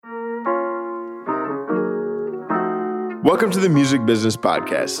Welcome to the Music Business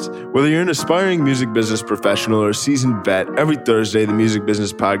Podcast. Whether you're an aspiring music business professional or a seasoned vet, every Thursday, the Music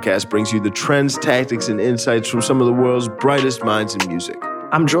Business Podcast brings you the trends, tactics, and insights from some of the world's brightest minds in music.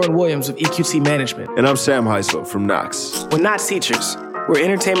 I'm Jordan Williams of EQT Management. And I'm Sam Heisel from Knox. We're not teachers. We're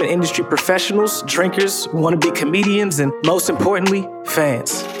entertainment industry professionals, drinkers, wannabe comedians, and most importantly,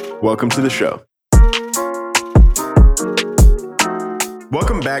 fans. Welcome to the show.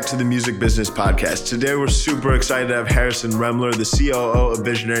 Welcome back to the Music Business Podcast. Today, we're super excited to have Harrison Remler, the COO of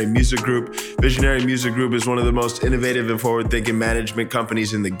Visionary Music Group. Visionary Music Group is one of the most innovative and forward-thinking management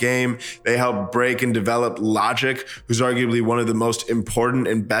companies in the game. They help break and develop Logic, who's arguably one of the most important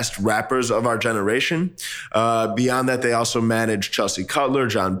and best rappers of our generation. Beyond that, they also manage Chelsea Cutler,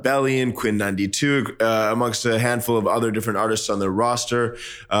 John Bellion, Quinn 92, amongst a handful of other different artists on their roster.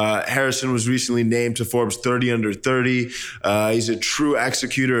 Harrison was recently named to Forbes 30 Under 30. He's a true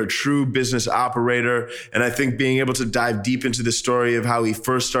executor, a true business operator. And I think being able to dive deep into the story of how he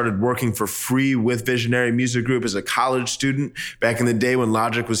first started working for free with Visionary Music Group as a college student back in the day when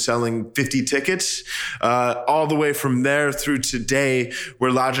Logic was selling 50 tickets, all the way from there through today where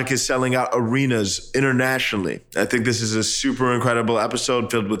Logic is selling out arenas internationally. I think this is a super incredible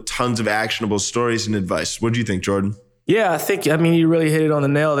episode filled with tons of actionable stories and advice. What do you think, Jordan? Yeah, you really hit it on the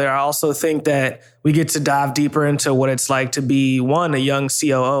nail there. I also think that we get to dive deeper into what it's like to be, one, a young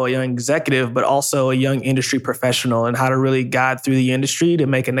COO, a young executive, but also a young industry professional and how to really guide through the industry to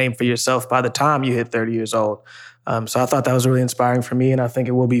make a name for yourself by the time you hit 30 years old. So I thought that was really inspiring for me, and I think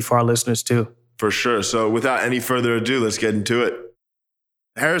it will be for our listeners too. For sure. So without any further ado, let's get into it.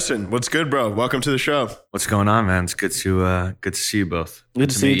 Harrison, what's good, bro? Welcome to the show. What's going on, man? It's good to see you both. Good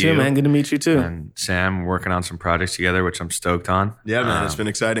to see you too, man. Good to meet you too. And Sam, working on some projects together, which I'm stoked on. Yeah, man, it's been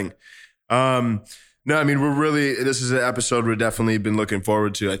exciting. This is an episode we've definitely been looking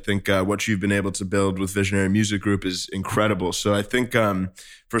forward to. I think what you've been able to build with Visionary Music Group is incredible. So I think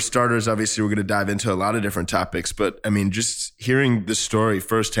for starters, obviously, we're going to dive into a lot of different topics. But I mean, just hearing the story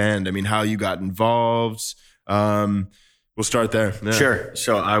firsthand, I mean, how you got involved, we'll start there. Yeah. Sure.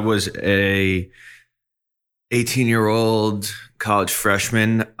 So I was a 18-year-old college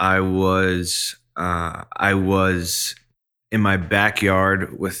freshman. I was in my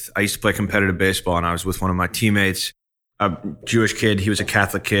backyard I used to play competitive baseball, and I was with one of my teammates, a Jewish kid. He was a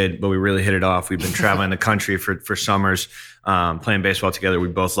Catholic kid, but we really hit it off. We've been traveling the country for summers, playing baseball together. We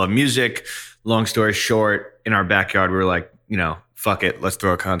both love music. Long story short, in our backyard, we were like, fuck it, let's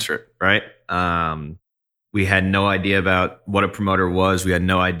throw a concert, right? We had no idea about what a promoter was. We had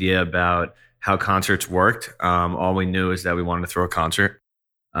no idea about how concerts worked. All we knew is that we wanted to throw a concert.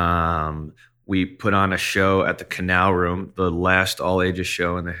 We put on a show at the Canal Room, the last all-ages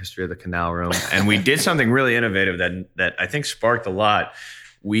show in the history of the Canal Room. And we did something really innovative that I think sparked a lot.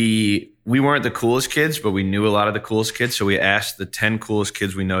 We weren't the coolest kids, but we knew a lot of the coolest kids. So we asked the 10 coolest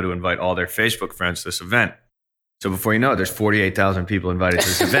kids we know to invite all their Facebook friends to this event. So before you know it, there's 48,000 people invited to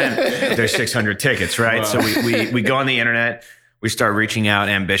this event. There's 600 tickets, right? Wow. So we go on the internet. We start reaching out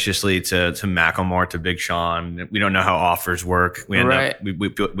ambitiously to Macklemore, to Big Sean. We don't know how offers work. We end up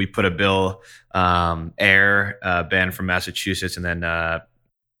we put a bill, Air, a band from Massachusetts, and then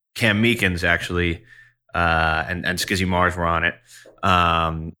Cam Meekins actually, and Skizzy Mars were on it,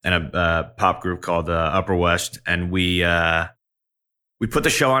 and a pop group called Upper West, and we put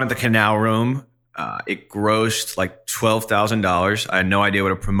the show on at the Canal Room. It grossed like $12,000. I had no idea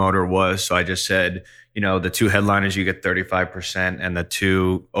what a promoter was. So I just said, the two headliners, you get 35%, and the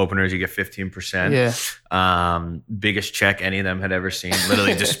two openers, you get 15%. Yeah. Biggest check any of them had ever seen,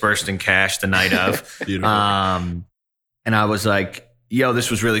 literally dispersed in cash the night of. Beautiful. And I was like,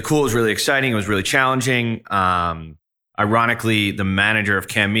 this was really cool. It was really exciting. It was really challenging. Ironically, the manager of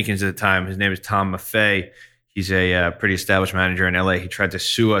Cam Meekins at the time, his name is Tom Maffei. He's a pretty established manager in LA. He tried to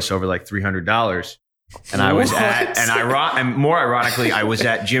sue us over like $300. And I was more ironically, I was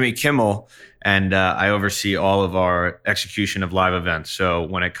at Jimmy Kimmel, and I oversee all of our execution of live events. So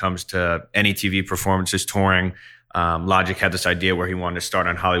when it comes to any TV performances, touring, Logic had this idea where he wanted to start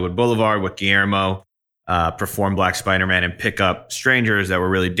on Hollywood Boulevard with Guillermo, perform Black Spider-Man, and pick up strangers that were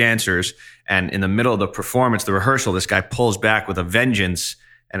really dancers. And in the middle of the performance, the rehearsal, this guy pulls back with a vengeance.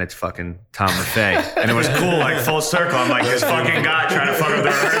 And it's fucking Tom Maffei. And it was cool, like full circle. I'm like, this fucking guy trying to fuck up the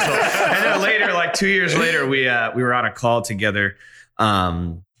rehearsal. And then later, like 2 years later, we were on a call together,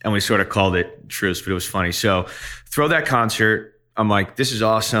 and we sort of called it truce, but it was funny. So throw that concert. I'm like, this is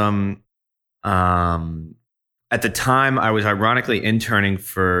awesome. At the time, I was ironically interning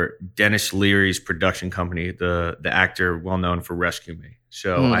for Dennis Leary's production company, the actor well known for Rescue Me.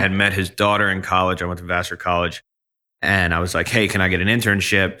 So I had met his daughter in college. I went to Vassar College. And I was like, hey, can I get an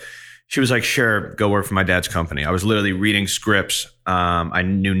internship? She was like, sure, go work for my dad's company. I was literally reading scripts. I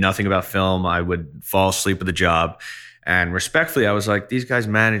knew nothing about film. I would fall asleep at the job. And respectfully, I was like, these guys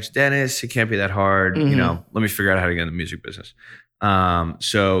manage dentists. It can't be that hard. Mm-hmm. You know, let me figure out how to get in the music business.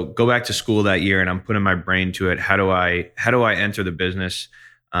 So go back to school that year, and I'm putting my brain to it. How do I enter the business?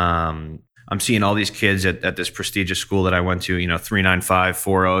 I'm seeing all these kids at this prestigious school that I went to, 395,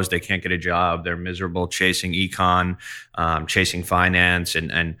 4.0s. They can't get a job. They're miserable chasing econ, chasing finance.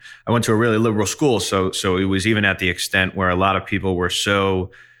 And I went to a really liberal school. So it was even at the extent where a lot of people were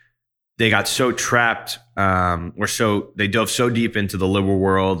they got so trapped, they dove so deep into the liberal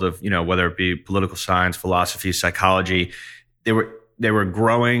world of, whether it be political science, philosophy, psychology. They were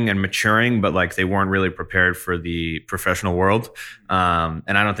growing and maturing, but like they weren't really prepared for the professional world. And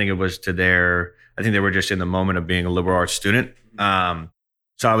I don't think it was I think they were just in the moment of being a liberal arts student. So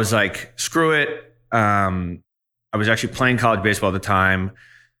I was like, screw it. I was actually playing college baseball at the time.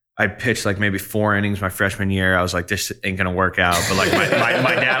 I pitched like maybe 4 innings my freshman year. I was like, this ain't going to work out, but like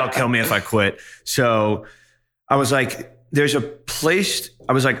my dad will kill me if I quit. So I was like,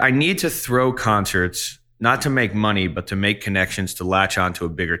 I need to throw concerts, not to make money, but to make connections to latch onto a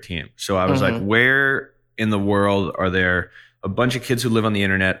bigger team. So I was like, where in the world are there a bunch of kids who live on the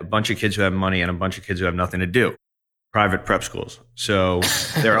internet, a bunch of kids who have money, and a bunch of kids who have nothing to do? Private prep schools. So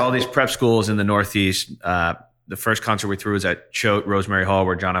there are all these prep schools in the Northeast. The first concert we threw was at Choate, Rosemary Hall,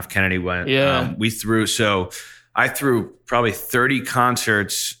 where John F. Kennedy went. Yeah. I threw probably 30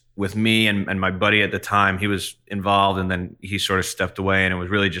 concerts with me and my buddy at the time. He was involved, and then he sort of stepped away, and it was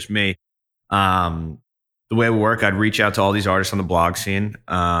really just me. The way it would work, I'd reach out to all these artists on the blog scene.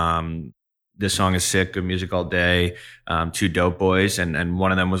 This song is sick, good music all day. 2 dope boys, and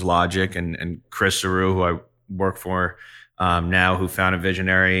one of them was Logic and Chris Zarou, who I work for now, who founded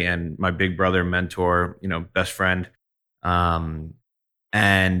Visionary, and my big brother, mentor, best friend. And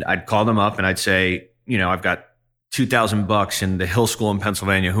I'd call them up and I'd say, I've got $2,000 in the Hill School in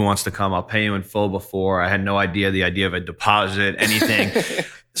Pennsylvania. Who wants to come? I'll pay you in full. Before I had no idea the idea of a deposit, anything.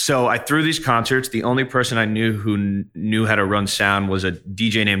 So I threw these concerts. The only person I knew who knew how to run sound was a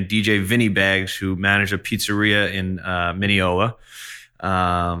DJ named DJ Vinny Bags, who managed a pizzeria in Mineola.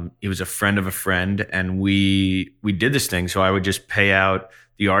 He was a friend of a friend, and we did this thing. So I would just pay out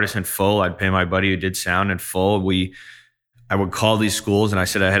the artist in full. I'd pay my buddy who did sound in full. I would call these schools, and I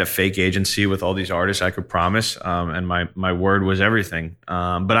said I had a fake agency with all these artists I could promise, and my word was everything.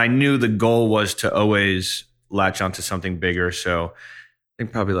 But I knew the goal was to always latch onto something bigger. So I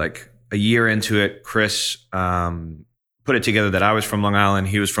think probably like a year into it, Chris put it together that I was from Long Island,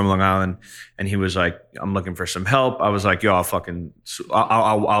 he was from Long Island, and he was like, I'm looking for some help. I was like, yo,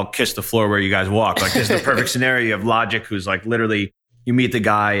 I'll kiss the floor where you guys walk. Like, this is the perfect scenario. You have Logic, who's like, literally, you meet the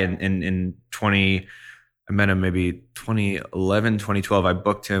guy in I met him maybe 2011, 2012. I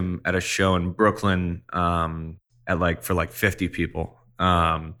booked him at a show in Brooklyn for 50 people.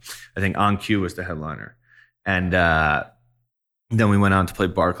 I think On Cue was the headliner. And then we went on to play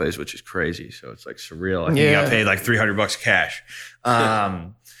Barclays, which is crazy. So it's like surreal. I think he got paid like $300 cash.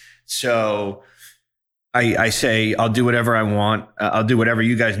 So I say, I'll do whatever I want. I'll do whatever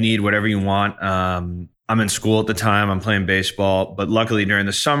you guys need, whatever you want. I'm in school at the time. I'm playing baseball. But luckily during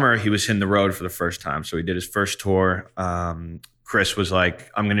the summer, he was hitting the road for the first time. So he did his first tour. Chris was like,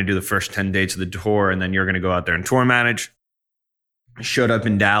 I'm going to do the first 10 dates of the tour, and then you're going to go out there and tour manage. I showed up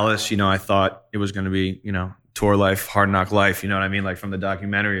in Dallas. I thought it was going to be, tour life, hard knock life. You know what I mean? Like from the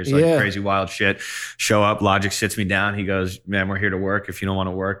documentary, it's like crazy, wild shit. Show up, Logic sits me down. He goes, man, we're here to work. If you don't want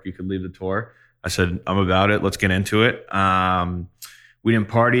to work, you could leave the tour. I said, I'm about it. Let's get into it. We didn't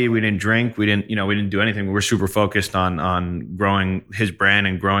party. We didn't drink. We didn't do anything. We were super focused on growing his brand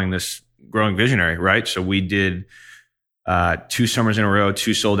and growing Visionary. Right. So we did 2 summers in a row,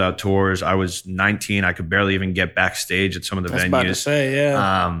 2 sold out tours. I was 19. I could barely even get backstage at some of the venues. About to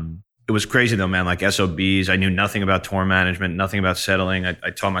say, it was crazy though, man. Like SOBs, I knew nothing about tour management, nothing about settling.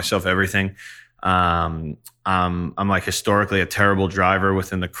 I taught myself everything. I'm like historically a terrible driver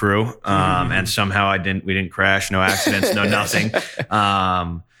within the crew. And somehow we didn't crash, no accidents, no nothing.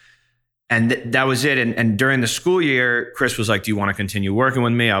 And that was it. And during the school year, Chris was like, do you want to continue working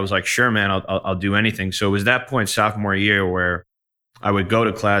with me? I was like, sure, man, I'll do anything. So it was that point, sophomore year, where I would go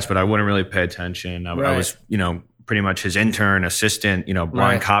to class, but I wouldn't really pay attention. I was, pretty much his intern, assistant,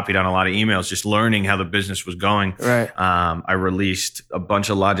 blind copied on a lot of emails, just learning how the business was going. Right. I released a bunch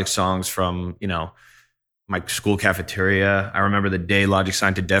of Logic songs from, my school cafeteria. I remember the day Logic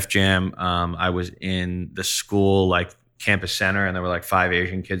signed to Def Jam. I was in the school, like campus center, and there were like 5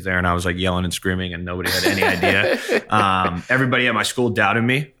 Asian kids there, and I was like yelling and screaming, and nobody had any idea. Everybody at my school doubted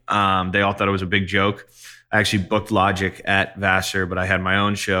me. They all thought it was a big joke. I actually booked Logic at Vassar, but I had my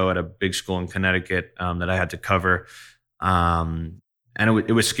own show at a big school in Connecticut that I had to cover. And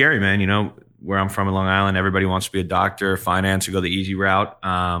it was scary, man. You know, where I'm from in Long Island, everybody wants to be a doctor, finance, or go the easy route.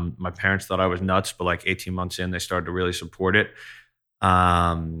 My parents thought I was nuts, but like 18 months in, they started to really support it.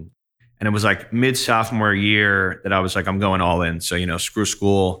 And it was like mid-sophomore year that I was like, I'm going all in. So, you know, screw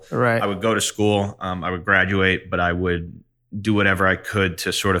school. Right. I would go to school. I would graduate, but I would do whatever I could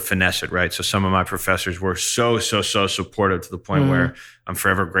to sort of finesse it, right? So some of my professors were so supportive to the point where I'm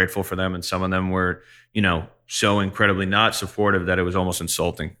forever grateful for them. And some of them were, you know, so incredibly not supportive that it was almost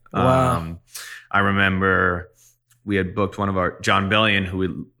insulting. Wow. I remember we had booked one of our, John Bellion, who we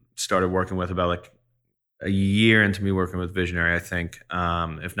started working with about like a year into me working with Visionary, I think,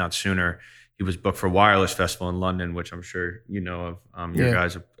 if not sooner. He was booked for Wireless Festival in London, which I'm sure you know of. Your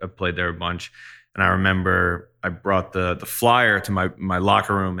guys have played there a bunch. And I remember I brought the flyer to my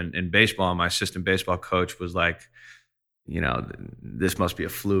locker room in baseball, and my assistant baseball coach was like, you know, this must be a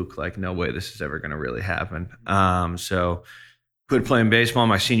fluke. Like, no way this is ever going to really happen. So quit playing baseball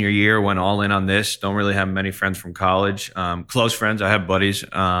my senior year, went all in on this. Don't really have many friends from college. Close friends, I have buddies.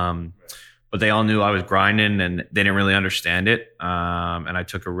 But they all knew I was grinding and they didn't really understand it. And I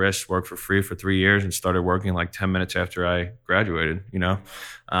took a risk, worked for free for 3 years and started working like 10 minutes after I graduated, you know?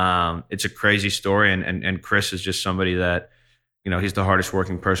 It's a crazy story. And Chris is just somebody that, you know, he's the hardest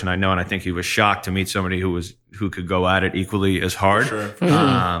working person I know. And I think he was shocked to meet somebody who could go at it equally as hard. For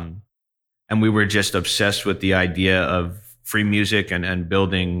sure. And we were just obsessed with the idea of free music and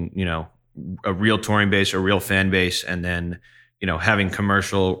building, you know, a real touring base, a real fan base, and then, you know, having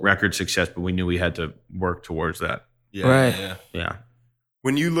commercial record success, but we knew we had to work towards that. Yeah, Right. Yeah.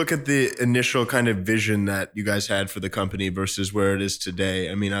 When you look at the initial kind of vision that you guys had for the company versus where it is today,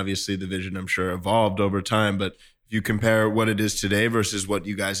 I mean, obviously the vision, I'm sure, evolved over time, but if you compare what it is today versus what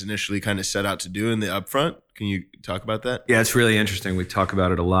you guys initially kind of set out to do in the upfront, can you talk about that? Yeah, it's really interesting. We talk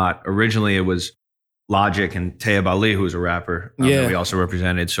about it a lot. Originally, it was Logic and Tayyab Ali, who was a rapper that we also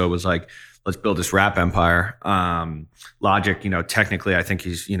represented. So it was like, let's build this rap empire. Logic, you know, technically, I think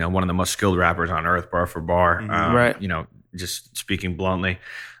he's, you know, one of the most skilled rappers on earth, bar for bar. Right. You know, just speaking bluntly.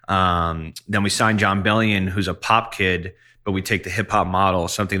 Then we signed John Bellion, who's a pop kid, but we take the hip hop model,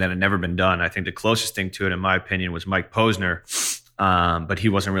 something that had never been done. I think the closest thing to it, in my opinion, was Mike Posner. But he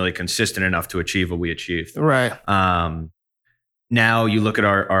wasn't really consistent enough to achieve what we achieved. Right. Now you look at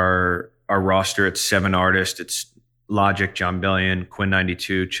our roster, it's 7 artists. It's Logic, John Bellion, Quinn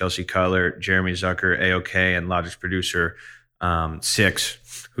 92, Chelsea Cutler, Jeremy Zucker, AOK, and Logic's producer,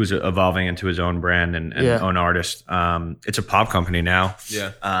 Six, who's evolving into his own brand and own artist. It's a pop company now.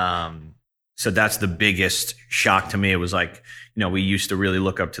 Yeah. So that's the biggest shock to me. It was like, you know, we used to really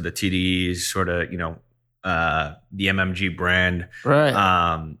look up to the TDEs, sort of, you know, the MMG brand.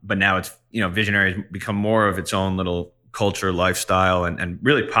 Right. But now it's, you know, Visionary has become more of its own little culture, lifestyle, and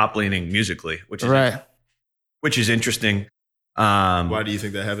really pop leaning musically, which is interesting. Why do you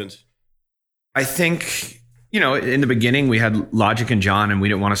think that happens? I think, you know, in the beginning we had Logic and John, and we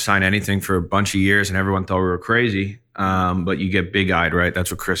didn't want to sign anything for a bunch of years, and everyone thought we were crazy. But you get big-eyed, right?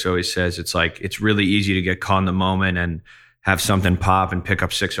 That's what Chris always says. It's like, it's really easy to get caught in the moment and have something pop and pick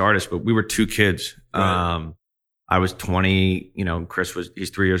up 6 artists. But we were 2 kids. Right. I was 20, you know, he's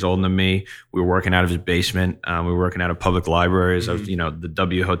 3 years older than me. We were working out of his basement. We were working out of public libraries. I was, you know, the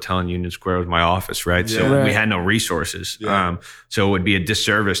W Hotel in Union Square was my office, right? Yeah. So we had no resources. Yeah. So it would be a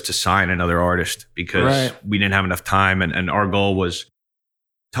disservice to sign another artist because we didn't have enough time. And our goal was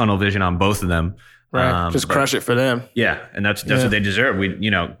tunnel vision on both of them. Right. Just crush it for them. Yeah. And that's what they deserve. We,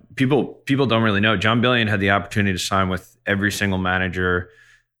 you know, people don't really know. John Bellion had the opportunity to sign with every single manager,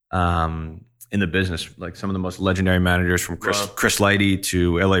 in the business, like some of the most legendary managers from Chris Lighty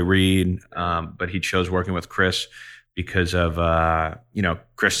to L.A. Reid. But he chose working with Chris because of, you know,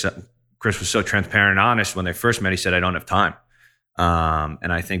 Chris was so transparent and honest. When they first met, he said, I don't have time.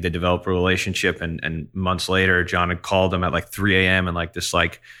 And I think they developed a relationship, and months later, John had called him at like 3 a.m. in like this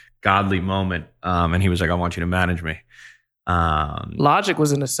like godly moment. And he was like, I want you to manage me. Logic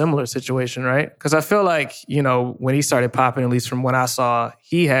was in a similar situation, right? Because I feel like, you know, when he started popping, at least from what I saw,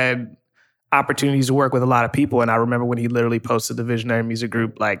 he had opportunities to work with a lot of people. And I remember when he literally posted the Visionary Music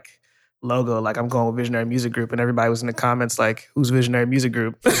Group like logo, like, I'm going with Visionary Music Group, and everybody was in the comments like, who's Visionary Music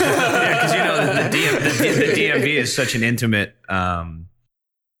Group? Yeah, because you know the DMV is such an intimate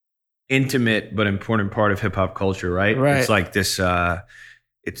but important part of hip hop culture, right? It's like this.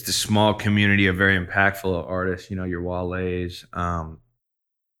 It's the small community of very impactful artists. You know, your Wale's,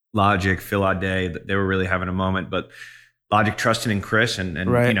 Logic, Phil Ade. They were really having a moment, but Logic trusted in Chris, and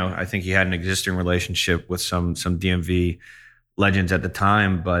you know, I think he had an existing relationship with some DMV legends at the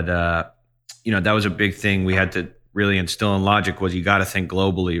time. But that was a big thing we had to really instill in Logic was you got to think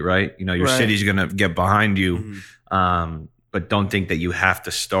globally, right? Your city's going to get behind you. But don't think that you have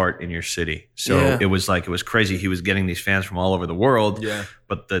to start in your city. So it was crazy. He was getting these fans from all over the world. Yeah.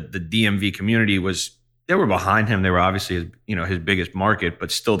 But the DMV community they were behind him. They were obviously his biggest market,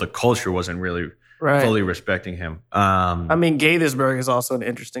 but still the culture wasn't really fully respecting him. Gaithersburg is also an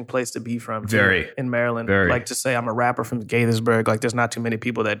interesting place to be from. Too, in Maryland. Like to say I'm a rapper from Gaithersburg. Like there's not too many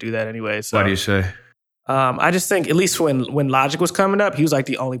people that do that anyway. So why do you say? I just think, at least when Logic was coming up, he was like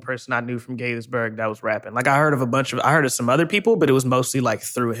the only person I knew from Gaithersburg that was rapping. Like I heard of some other people, but it was mostly like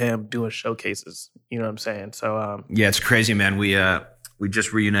through him doing showcases. You know what I'm saying? So yeah, it's crazy, man. We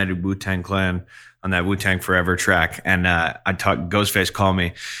just reunited Wu-Tang Clan on that Wu-Tang Forever track, and Ghostface called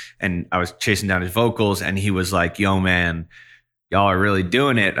me, and I was chasing down his vocals, and he was like, "Yo, man, y'all are really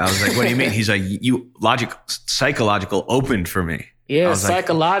doing it." I was like, "What do you mean?" He's like, Psychological opened for me." Yeah,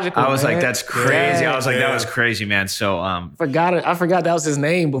 Psychological. I was like, that's crazy. I was like, that was crazy, man. So I forgot that was his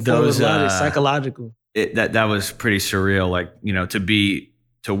name before it was Logic. Psychological. That was pretty surreal. Like,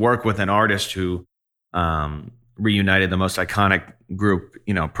 to work with an artist who reunited the most iconic group,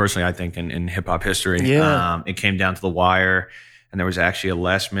 personally, I think in hip hop history. Yeah. It came down to the wire, and there was actually a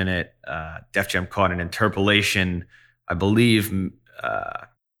last minute Def Jam caught an interpolation, I believe.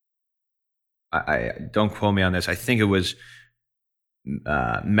 I don't quote me on this. I think it was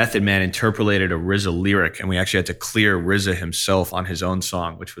Method Man interpolated a RZA lyric, and we actually had to clear RZA himself on his own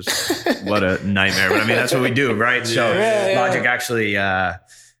song, which was what a nightmare. But that's what we do, right? So Logic actually, I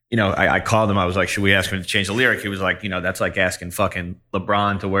called him. I was like, should we ask him to change the lyric? He was like, that's like asking fucking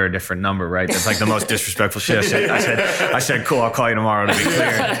LeBron to wear a different number, right? That's like the most disrespectful shit. I said, cool, I'll call you tomorrow to be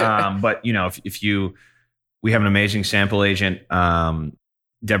clear. But we have an amazing sample agent,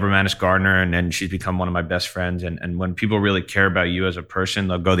 Deborah Manis Gardner, and then she's become one of my best friends. And when people really care about you as a person,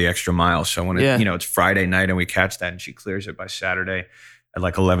 they'll go the extra mile. So when it's Friday night and we catch that and she clears it by Saturday at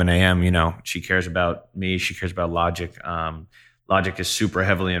like 11 a.m., she cares about me. She cares about Logic. Logic is super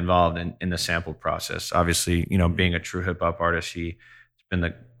heavily involved in the sample process. Obviously, being a true hip hop artist, he's been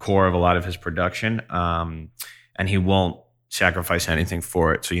the core of a lot of his production. And he won't sacrifice anything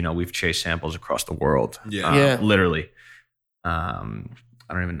for it. So, we've chased samples across the world. Literally.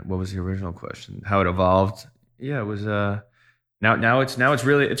 I don't even know, what was the original question? How it evolved? Yeah, it was now it's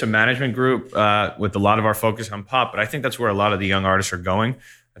really a management group with a lot of our focus on pop, but I think that's where a lot of the young artists are going.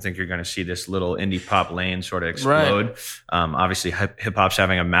 I think you're going to see this little indie pop lane sort of explode. Right. Obviously, hip hop's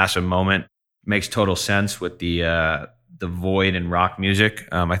having a massive moment. Makes total sense with the void in rock music.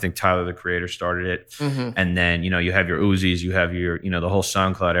 I think Tyler the Creator started it, and then you have your Uzis, you have your the whole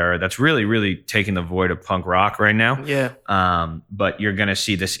SoundCloud era. That's really really taking the void of punk rock right now. Yeah. But you're going to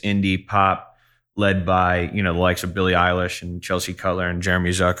see this indie pop led by the likes of Billie Eilish and Chelsea Cutler and Jeremy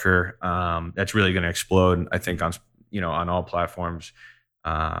Zucker. That's really going to explode. I think on all platforms.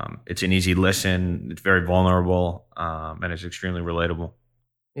 It's an easy listen. It's very vulnerable, and it's extremely relatable.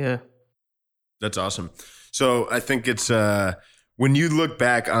 Yeah, that's awesome. So I think it's when you look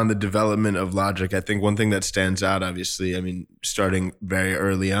back on the development of Logic, I think one thing that stands out, obviously, starting very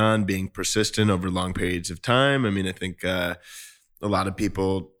early on, being persistent over long periods of time. I think a lot of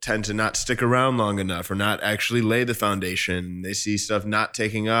people tend to not stick around long enough or not actually lay the foundation. They see stuff not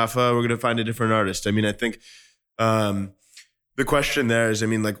taking off. We're going to find a different artist. I think the question there is,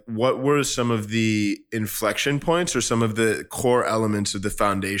 what were some of the inflection points or some of the core elements of the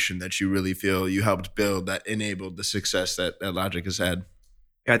foundation that you really feel you helped build that enabled the success that Logic has had?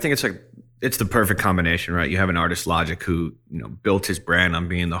 Yeah, I think it's the perfect combination, right? You have an artist, Logic, who built his brand on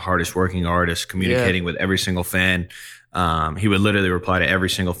being the hardest working artist, communicating with every single fan. He would literally reply to every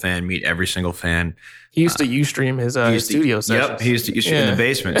single fan, meet every single fan. He used to Ustream his studio sessions. Yep, he used to Ustream in the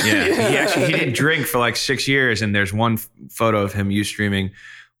basement. Yeah, he didn't drink for like 6 years, and there's one photo of him Ustreaming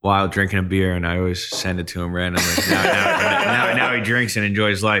while drinking a beer, and I always send it to him randomly. Now he drinks and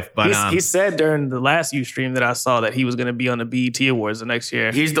enjoys life. But he said during the last Ustream that I saw that he was going to be on the BET Awards the next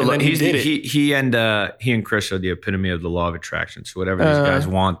year. He and Chris are the epitome of the law of attraction. So whatever these guys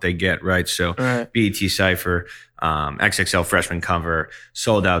want, they get, right? So BET Cypher, XXL freshman cover,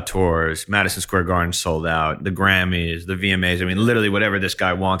 sold out tours, Madison Square Garden sold out, the Grammys, the VMAs. Literally whatever this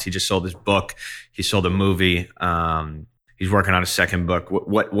guy wants. He just sold his book. He sold a movie. He's working on a second book.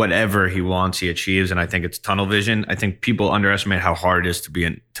 Whatever he wants, he achieves, and I think it's tunnel vision. I think people underestimate how hard it is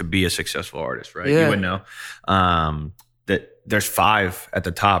to be a successful artist, right? Yeah. You would know that there's 5 at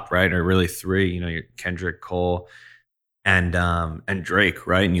the top, right, or really 3. You're Kendrick, Cole, and Drake,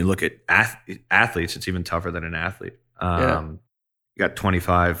 right? And you look at athletes; it's even tougher than an athlete. You got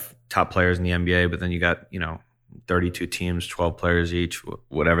 25 top players in the NBA, but then you got 32 teams, 12 players each,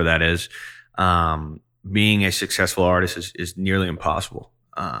 whatever that is. being a successful artist is nearly impossible.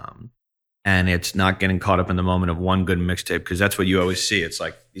 And it's not getting caught up in the moment of one good mixtape, because that's what you always see. It's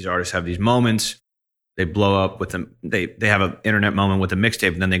like these artists have these moments, they blow up with them. They have an internet moment with a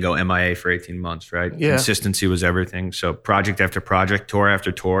mixtape, and then they go MIA for 18 months, right? Yeah. Consistency was everything. So project after project, tour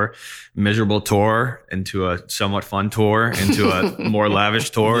after tour, miserable tour into a somewhat fun tour, into a more lavish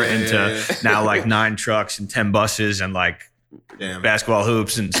tour, now like 9 trucks and 10 buses and like basketball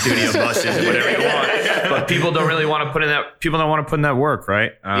hoops and studio buses and whatever you want. But people don't really want to put in that. People don't want to put in that work,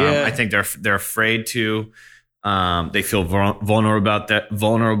 right? I think they're afraid to. They feel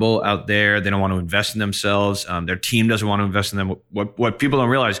vulnerable out there. They don't want to invest in themselves. Their team doesn't want to invest in them. What people don't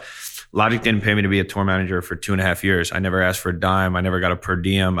realize, Logic didn't pay me to be a tour manager for 2.5 years. I never asked for a dime. I never got a per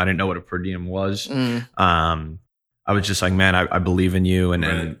diem. I didn't know what a per diem was. I was just like, man, I believe in you.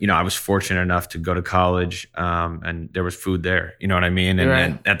 And you know, I was fortunate enough to go to college, and there was food there. You know what I mean?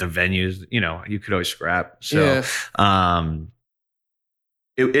 And at the venues, you know, you could always scrap. So,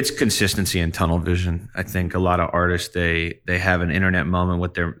 it's consistency and tunnel vision. I think a lot of artists, they have an internet moment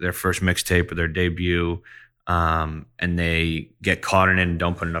with their first mixtape or their debut, and they get caught in it and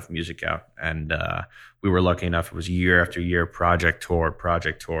don't put enough music out. And we were lucky enough; it was year after year, project tour.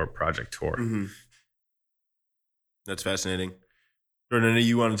 Mm-hmm. That's fascinating. Jordan, I know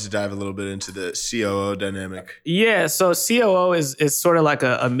you wanted to dive a little bit into the COO dynamic. Yeah, so COO is sort of like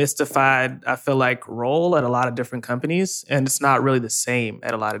a mystified, I feel like, role at a lot of different companies, and it's not really the same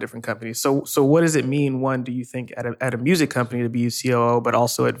at a lot of different companies. So what does it mean, one, do you think, at a music company to be a COO, but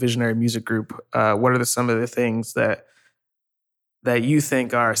also at Visionary Music Group? What are some of the things that you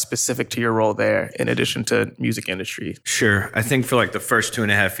think are specific to your role there, in addition to music industry? Sure. I think for like the first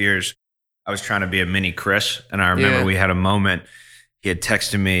 2.5 years, I was trying to be a mini Chris, and I remember we had a moment. He had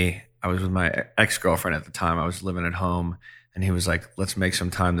texted me. I was with my ex-girlfriend at the time. I was living at home, and he was like, let's make some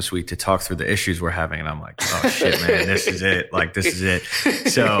time this week to talk through the issues we're having. And I'm like, oh shit, man, this is it. Like, this is it.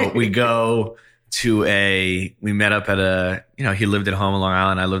 So we go to we met up at he lived at home in Long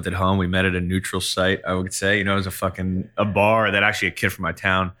Island. I lived at home. We met at a neutral site, I would say. You know, it was a bar that actually a kid from my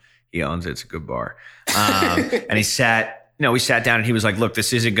town, he owns it. It's a good bar. And we sat down, and he was like, look,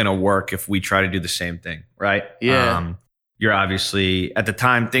 this isn't going to work if we try to do the same thing. Right. Yeah. You're obviously, at the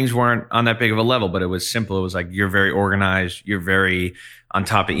time, things weren't on that big of a level, but it was simple. It was like, you're very organized. You're very on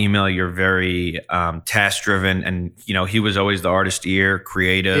top of email. You're very task driven. And, you know, he was always the artist ear,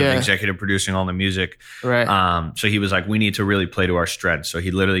 creative, executive producing all the music. Right. So he was like, we need to really play to our strengths. So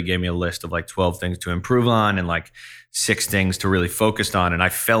he literally gave me a list of like 12 things to improve on and like 6 things to really focus on. And I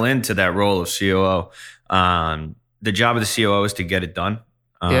fell into that role of COO. The job of the COO is to get it done.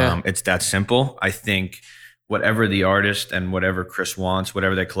 It's that simple. I think whatever the artist and whatever Chris wants,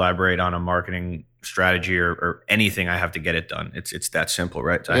 whatever they collaborate on a marketing strategy or anything, I have to get it done. It's that simple,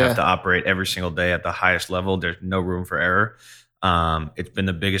 right? So I have to operate every single day at the highest level. There's no room for error. It's been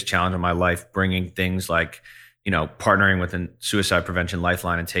the biggest challenge of my life, bringing things like, you know, partnering with a suicide prevention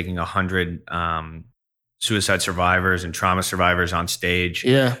lifeline and taking 100 suicide survivors and trauma survivors on stage,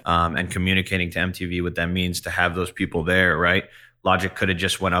 and communicating to MTV what that means to have those people there, right? Logic could have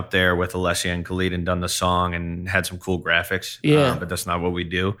just went up there with Alessia and Khalid and done the song and had some cool graphics. But that's not what we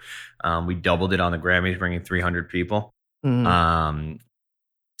do. We doubled it on the Grammys, bringing 300 people. Simple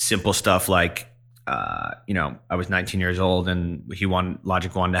stuff like, I was 19 years old and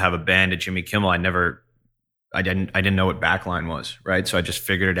Logic wanted to have a band at Jimmy Kimmel. I didn't know what backline was, right? So I just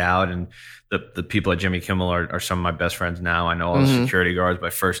figured it out. And the people at Jimmy Kimmel are some of my best friends now. I know all the security guards by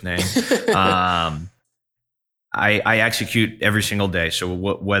first name. I execute every single day. So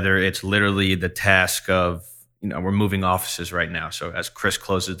whether it's literally the task of, we're moving offices right now. So as Chris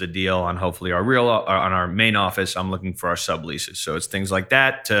closes the deal on hopefully on our main office, I'm looking for our subleases. So it's things like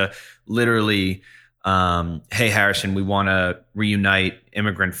that to literally, hey, Harrison, we want to reunite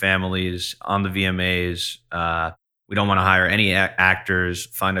immigrant families on the VMAs. We don't want to hire any actors.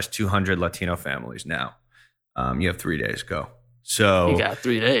 Find us 200 Latino families now. You have 3 days, go. So you got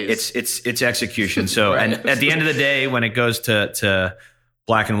 3 days. It's execution. So and at the end of the day, when it goes to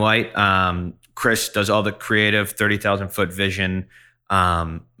black and white, Chris does all the creative 30,000 foot vision,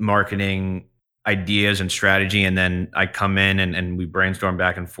 marketing ideas and strategy, and then I come in and we brainstorm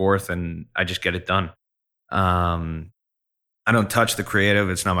back and forth, and I just get it done. I don't touch the creative;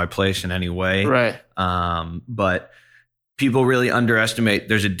 it's not my place in any way. Right. But people really underestimate.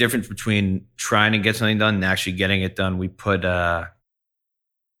 There's a difference between trying to get something done and actually getting it done. We put on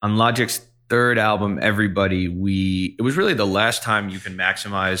Logic's third album, Everybody, it was really the last time you can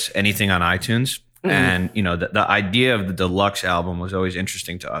maximize anything on iTunes. And, the idea of the deluxe album was always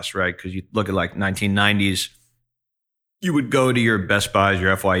interesting to us, right? Because you look at like 1990s, you would go to your Best Buys,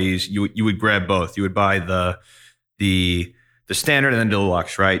 your FYEs, you would grab both. You would buy the standard and then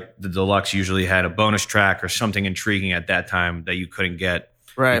deluxe, right? The deluxe usually had a bonus track or something intriguing at that time that you couldn't get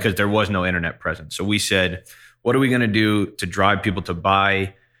because there was no internet presence. So we said, what are we going to do to drive people to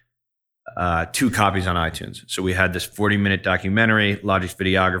buy 2 copies on iTunes? So we had this 40-minute documentary. Logic's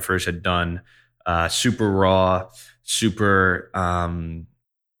videographers had done super raw, super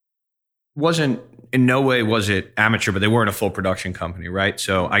wasn't in no way was it amateur, but they weren't a full production company, right?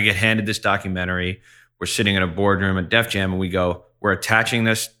 So I get handed this documentary. We're sitting in a boardroom at Def Jam and we go, we're attaching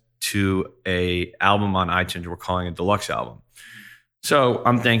this to a album on iTunes. We're calling it deluxe album. So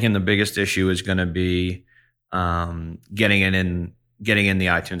I'm thinking the biggest issue is going to be getting it in the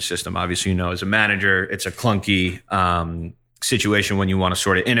iTunes system. Obviously, as a manager, it's a clunky situation when you want to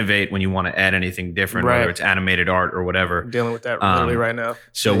sort of innovate, when you want to add anything different, whether it's animated art or whatever. I'm dealing with that literally right now.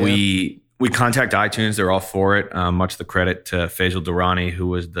 So we contact iTunes. They're all for it. Much the credit to Faisal Durrani, who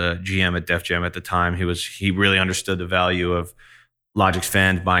was the GM at Def Jam at the time. He really understood the value of Logic's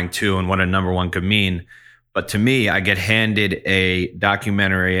fans buying 2 and what a number 1 could mean. But to me, I get handed a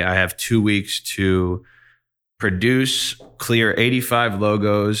documentary. I have 2 weeks to produce, clear 85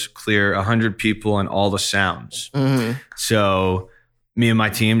 logos, clear 100 people, and all the sounds. Mm-hmm. So me and my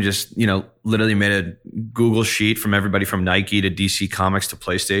team just, literally made a Google sheet from everybody from Nike to DC Comics to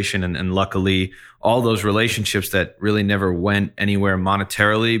PlayStation. And luckily, all those relationships that really never went anywhere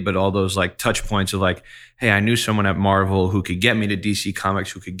monetarily, but all those like touch points of like, hey, I knew someone at Marvel who could get me to DC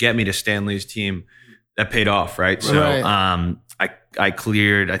Comics, who could get me to Stan Lee's team. That paid off, right? So I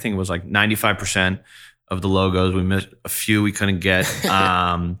cleared, I think it was like 95% of the logos. We missed a few we couldn't get.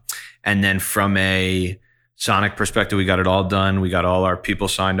 And then from a Sonic perspective, we got it all done. We got all our people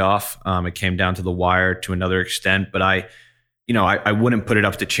signed off. It came down to the wire to another extent, but I wouldn't put it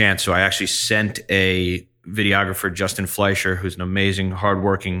up to chance. So I actually sent a videographer, Justin Fleischer, who's an amazing,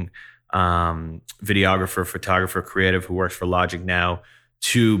 hardworking videographer, photographer, creative, who works for Logic now,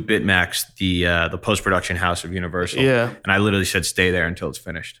 to Bitmax, the post-production house of Universal. Yeah. And I literally said, stay there until it's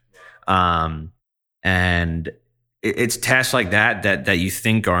finished. And it's tasks like that you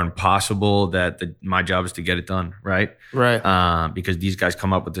think are impossible, that my job is to get it done, right? Right. Because these guys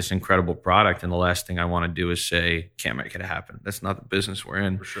come up with this incredible product, and the last thing I want to do is say, can't make it happen. That's not the business we're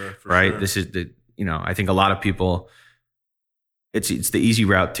in. For sure. Right? This is I think a lot of people, it's the easy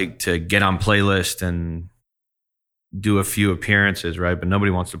route to get on playlist and do a few appearances, right? But nobody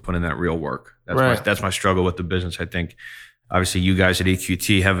wants to put in that real work. That's my struggle with the business. I think obviously you guys at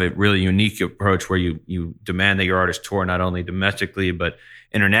EQT have a really unique approach where you demand that your artists tour not only domestically but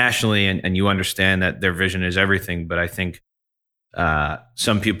internationally, and you understand that their vision is everything. But I think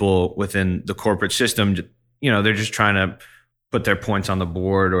some people within the corporate system, they're just trying to put their points on the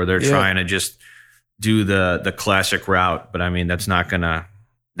board, or they're trying to just do the classic route. But I mean, that's not gonna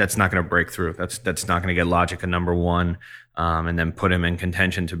break through. That's not gonna get Logic a number 1, and then put him in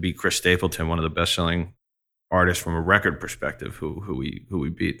contention to beat Chris Stapleton, one of the best-selling artists from a record perspective, who we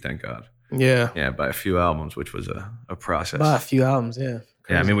beat, thank God. Yeah, by a few albums, which was a process. By a few albums, yeah.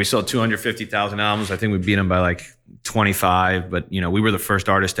 Crazy. Yeah, I mean, we sold 250,000 albums. I think we beat them by like 25, but we were the first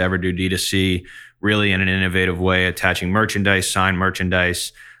artist to ever do D2C, really in an innovative way, attaching merchandise, signed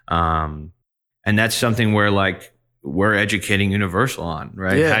merchandise, and that's something where like we're educating Universal on,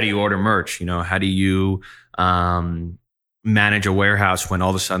 right? Yeah. How do you order merch? How do you manage a warehouse when all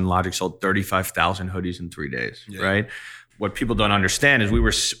of a sudden Logic sold 35,000 hoodies in 3 days, right? What people don't understand is we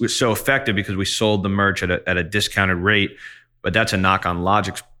were so effective because we sold the merch at a discounted rate, but that's a knock on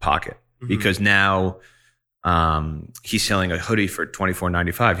Logic's pocket, because now he's selling a hoodie for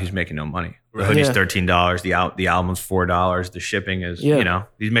 $24.95. He's making no money. The hoodie's $13. The album's $4. The shipping is,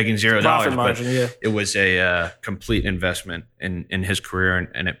 he's making $0. Profit margin, it was a complete investment in his career,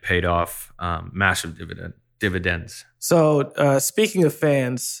 and it paid off massive dividends. So speaking of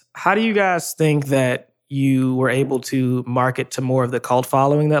fans, how do you guys think that you were able to market to more of the cult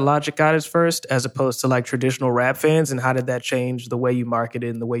following that Logic got as first, as opposed to like traditional rap fans? And how did that change the way you marketed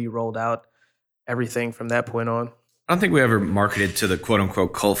and the way you rolled out everything from that point on? I don't think we ever marketed to the quote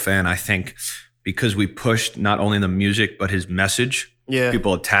unquote cult fan. I think because we pushed not only the music, but his message,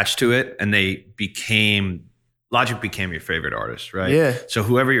 people attached to it, and Logic became your favorite artist, right? Yeah. So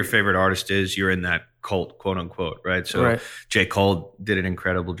whoever your favorite artist is, you're in that cult, quote unquote, right? So J. Cole did an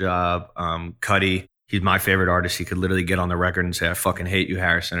incredible job. Cudi, he's my favorite artist. He could literally get on the record and say, I fucking hate you,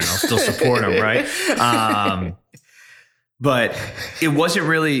 Harrison, and I'll still support him, right? But it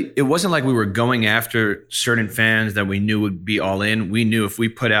wasn't like we were going after certain fans that we knew would be all in. We knew if we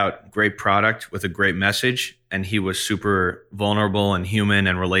put out great product with a great message and he was super vulnerable and human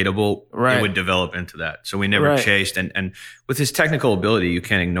and relatable, it would develop into that. So we never chased. And with his technical ability, you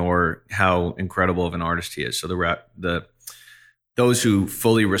can't ignore how incredible of an artist he is. So those who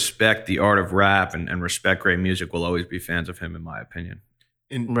fully respect the art of rap and respect great music will always be fans of him, in my opinion.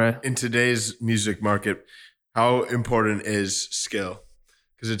 In today's music market, how important is skill?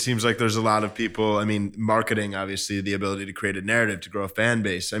 Because it seems like there's a lot of people, I mean, marketing, obviously, the ability to create a narrative, to grow a fan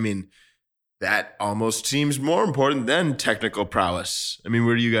base. I mean, that almost seems more important than technical prowess. I mean,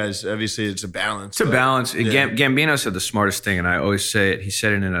 where do you guys, obviously, it's a balance. It's a balance. Yeah. Gambino said the smartest thing, and I always say it. He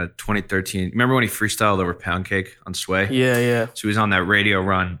said it in a 2013. Remember when he freestyled over Pound Cake on Sway? Yeah. So he was on that radio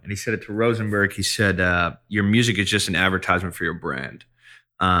run, and he said it to Rosenberg. He said, your music is just an advertisement for your brand.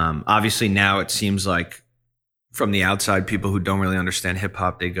 Obviously, now it seems like from the outside, people who don't really understand hip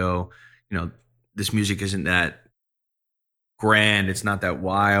hop, they go, this music isn't that grand. It's not that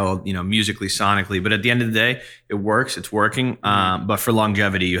wild, musically, sonically. But at the end of the day, it works. It's working. But for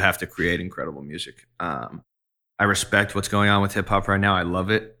longevity, you have to create incredible music. I respect what's going on with hip hop right now. I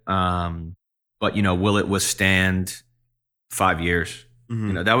love it. But, will it withstand 5 years?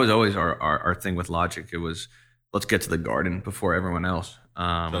 Mm-hmm. That was always our thing with Logic. It was, let's get to the Garden before everyone else.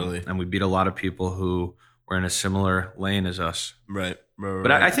 Totally. And we beat a lot of people who were in a similar lane as us. Right. But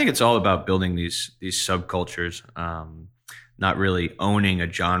I think it's all about building these subcultures, not really owning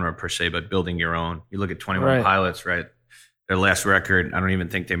a genre per se, but building your own. You look at 21 Pilots, right? Their last record, I don't even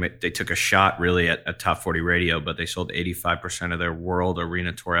think they took a shot really at top 40 radio, but they sold 85% of their world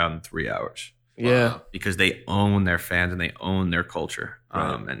arena tour out in 3 hours. Yeah. Because they own their fans and they own their culture.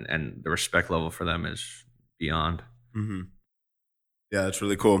 And the respect level for them is beyond. Mm-hmm. Yeah, that's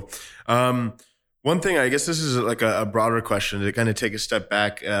really cool. One thing, I guess this is like a broader question to kind of take a step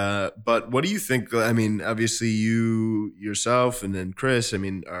back. But what do you think? I mean, obviously you yourself and then Chris, I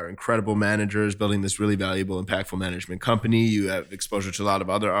mean, are incredible managers building this really valuable, impactful management company. You have exposure to a lot of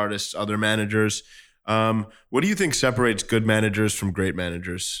other artists, other managers. What do you think separates good managers from great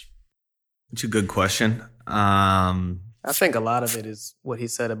managers? It's a good question. I think a lot of it is what he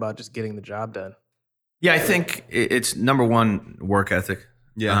said about just getting the job done. Yeah, I think it's number one, work ethic.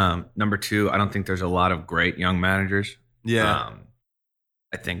 Yeah. Number two, I don't think there's a lot of great young managers. Yeah.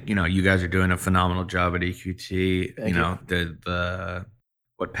 I think, you guys are doing a phenomenal job at EQT. Thank you. The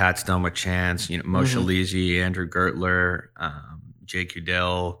what Pat's done with Chance, Moshe Lizzy, Andrew Gertler, Jake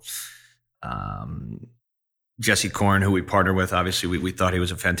Udell, Jesse Korn, who we partnered with. Obviously, we thought he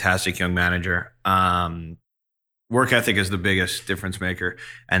was a fantastic young manager. Work ethic is the biggest difference maker.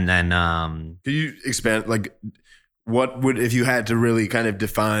 And then could you expand, like, what would, if you had to really kind of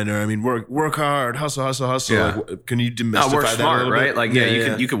define, or I mean, work hard, hustle. Yeah. Like, can you demystify work that smart, a little right? bit?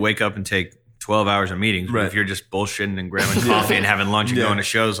 Like, you could wake up and take 12 hours of meetings. But if you're just bullshitting and grabbing coffee and having lunch and going to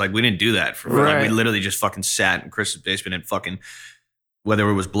shows, like, we didn't do that. Like, we literally just fucking sat in Chris's basement and fucking, whether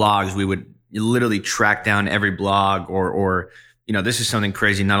it was blogs, we would literally track down every blog or this is something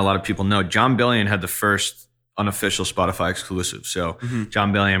crazy not a lot of people know. John Billion had the first unofficial Spotify exclusive. So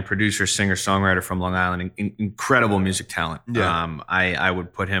John Billion, producer, singer, songwriter from Long Island, incredible music talent. Yeah. I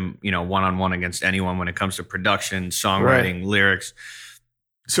would put him, one-on-one against anyone when it comes to production, songwriting, lyrics.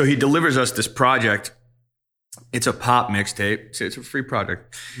 So he delivers us this project. It's a pop mixtape. It's a free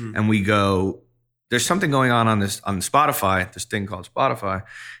project. And we go, there's something going on Spotify, this thing called Spotify.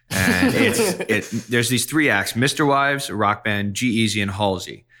 And there's these three acts, Mr. Wives, a rock band, G-Eazy, and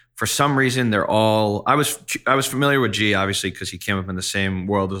Halsey. For some reason, they're all, I was familiar with G, obviously, because he came up in the same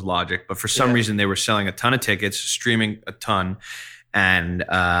world as Logic. But for some reason, they were selling a ton of tickets, streaming a ton. And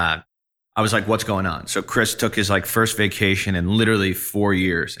I was like, what's going on? So Chris took his first vacation in literally 4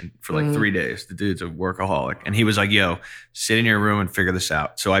 years and for 3 days. The dude's a workaholic. And he was like, yo, sit in your room and figure this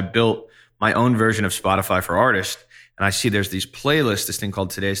out. So I built my own version of Spotify for artists. And I see there's these playlists, this thing called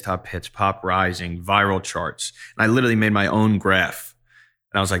Today's Top Hits, Pop Rising, Viral Charts. And I literally made my own graph.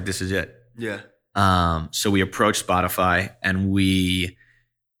 And I was like, this is it. Yeah. So we approached Spotify and we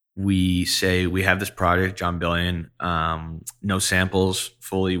say, we have this project, John Billion, no samples,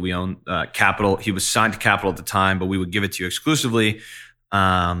 fully. We own Capitol. He was signed to Capitol at the time, but we would give it to you exclusively.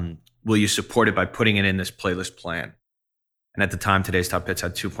 Will you support it by putting it in this playlist plan? And at the time, Today's Top Hits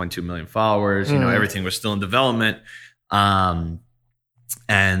had 2.2 million followers. Everything was still in development. And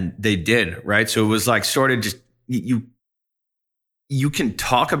they did, right? So it was sort of just, you can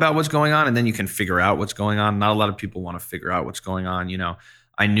talk about what's going on and then you can figure out what's going on. Not a lot of people want to figure out what's going on.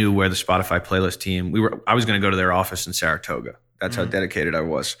 I knew where the Spotify playlist team, I was going to go to their office in Saratoga. That's how dedicated I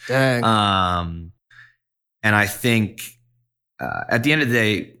was. Dang. And I think at the end of the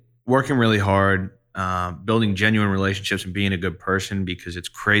day, working really hard, building genuine relationships and being a good person, because it's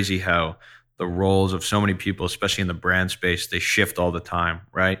crazy how the roles of so many people, especially in the brand space, they shift all the time,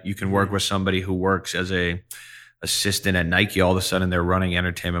 right? You can work with somebody who works as a assistant at Nike, all of a sudden they're running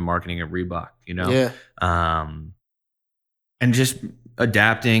entertainment marketing at Reebok, Yeah. And just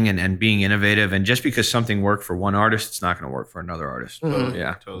adapting and being innovative. And just because something worked for one artist, it's not going to work for another artist.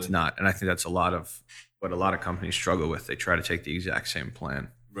 Yeah, totally. It's not. And I think that's a lot of what a lot of companies struggle with. They try to take the exact same plan.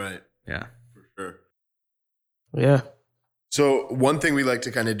 Right. Yeah. For sure. Yeah. So one thing we like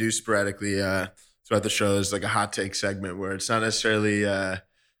to kind of do sporadically throughout the show is like a hot take segment where it's not necessarily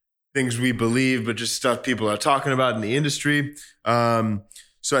things we believe, but just stuff people are talking about in the industry.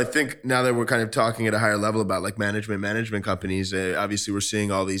 So I think now that we're kind of talking at a higher level about like management companies, obviously we're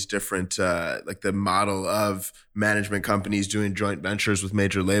seeing all these different, like the model of management companies doing joint ventures with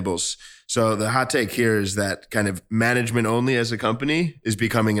major labels. So the hot take here is that kind of management only as a company is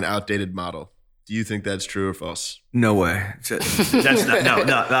becoming an outdated model. Do you think that's true or false? No way. That's not,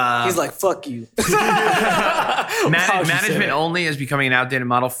 no. He's like, fuck you. Management only is becoming an outdated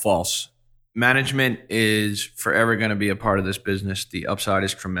model. False. Management is forever going to be a part of this business. The upside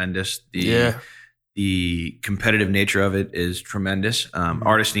is tremendous. The competitive nature of it is tremendous.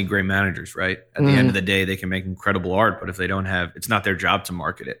 Artists need great managers, right? At the end of the day, they can make incredible art, but if they don't have, it's not their job to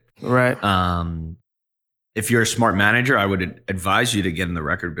market it. Right. If you're a smart manager, I would advise you to get in the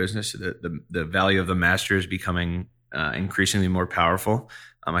record business. The value of the master is becoming increasingly more powerful.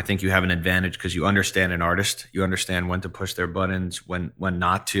 I think you have an advantage because you understand an artist. You understand when to push their buttons, when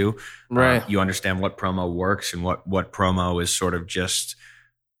not to. Right. You understand what promo works and what promo is sort of just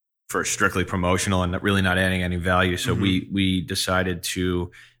for strictly promotional and really not adding any value. So we decided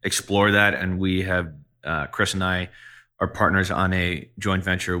to explore that, and we have Chris and I are partners on a joint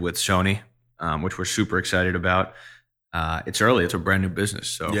venture with Sony, which we're super excited about. It's early; it's a brand new business,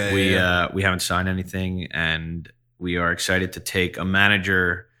 so we haven't signed anything, and we are excited to take a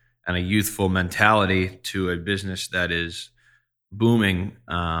manager and a youthful mentality to a business that is booming.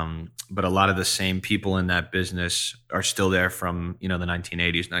 But a lot of the same people in that business are still there from, the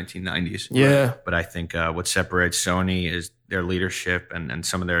 1980s, 1990s. Yeah. But I think what separates Sony is their leadership, and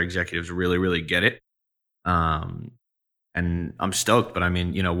some of their executives really, really get it. And I'm stoked, but I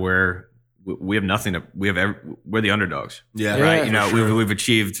mean, we have nothing to, we're the underdogs. Yeah. Right. Sure. We've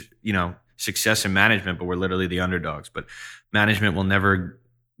achieved, success in management, but we're literally the underdogs. But management will never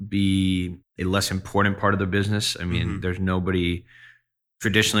be a less important part of the business. I mean, there's nobody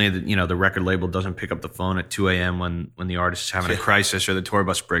traditionally, the record label doesn't pick up the phone at 2 a.m. when the artist is having a crisis or the tour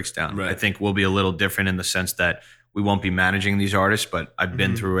bus breaks down. Right. I think we'll be a little different in the sense that we won't be managing these artists, but I've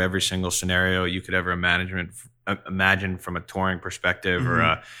been through every single scenario you could ever imagine from a touring perspective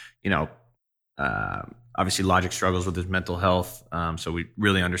or obviously Logic struggles with his mental health. So we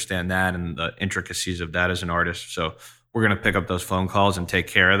really understand that and the intricacies of that as an artist. So we're going to pick up those phone calls and take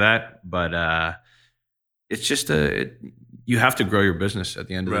care of that. But it's just you have to grow your business at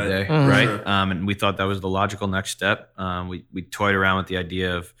the end of the day. Right. And we thought that was the logical next step. We toyed around with the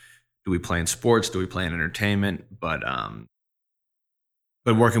idea of, do we play in sports? Do we play in entertainment?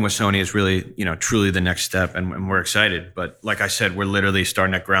 But working with Sony is really, truly the next step, and we're excited. But like I said, we're literally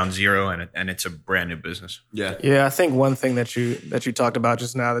starting at ground zero, and it's a brand new business. Yeah. Yeah, I think one thing that you talked about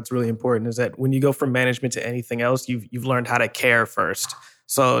just now that's really important is that when you go from management to anything else, you've learned how to care first.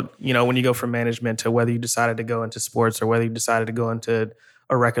 So, when you go from management to whether you decided to go into sports or whether you decided to go into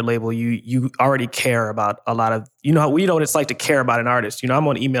a record label, you already care about a lot of, we know what it's like to care about an artist. I'm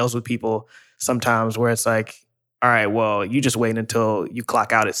on emails with people sometimes where it's like, all right, well, you just wait until you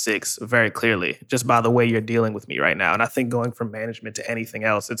clock out at 6 very clearly, just by the way you're dealing with me right now. And I think going from management to anything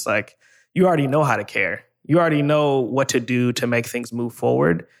else, it's like you already know how to care. You already know what to do to make things move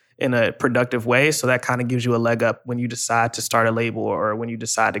forward in a productive way. So that kind of gives you a leg up when you decide to start a label or when you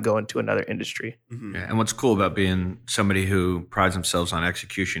decide to go into another industry. Yeah, and what's cool about being somebody who prides themselves on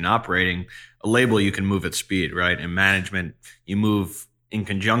execution, operating a label, you can move at speed, right? In management, you move in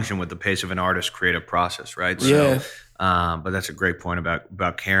conjunction with the pace of an artist's creative process, right? Yeah. So, but that's a great point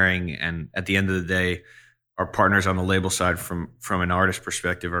about caring. And at the end of the day, our partners on the label side from an artist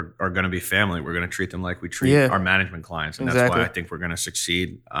perspective are going to be family. We're going to treat them like we treat our management clients. And that's why I think we're going to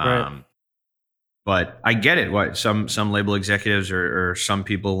succeed. Right. But I get it. What some label executives or some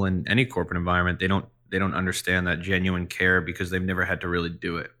people in any corporate environment, they don't understand that genuine care because they've never had to really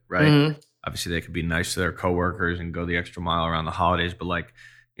do it, right? Obviously, they could be nice to their coworkers and go the extra mile around the holidays, but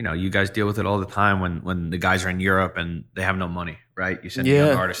you guys deal with it all the time when the guys are in Europe and they have no money, right? You send a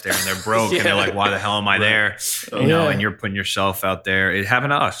young artist there and they're broke and they're like, why the hell am I there? And you're putting yourself out there. It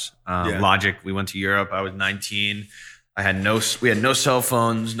happened to us. Logic, we went to Europe. I was 19. we had no cell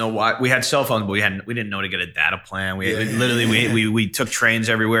phones, we had cell phones, but we didn't know to get a data plan. We took trains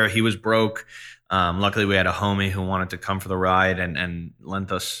everywhere. He was broke. Luckily we had a homie who wanted to come for the ride and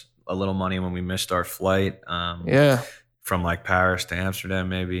lent us a little money when we missed our flight. From like Paris to Amsterdam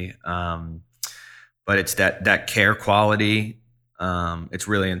maybe. But it's that care quality. It's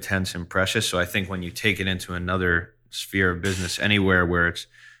really intense and precious. So I think when you take it into another sphere of business, anywhere where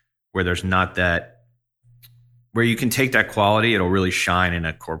there's not that, where you can take that quality, it'll really shine in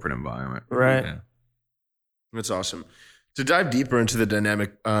a corporate environment. Right. Yeah. That's awesome. To dive deeper into the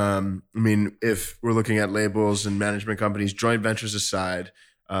dynamic, if we're looking at labels and management companies, joint ventures aside,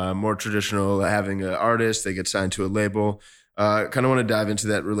 more traditional, having an artist, they get signed to a label. Kind of want to dive into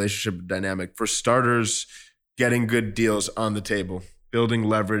that relationship dynamic. For starters, getting good deals on the table, building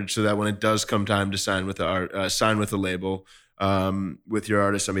leverage so that when it does come time to sign with a label, with your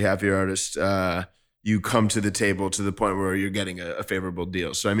artist, on behalf of your artist, you come to the table to the point where you're getting a favorable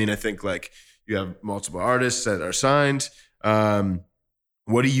deal. So, I think like you have multiple artists that are signed.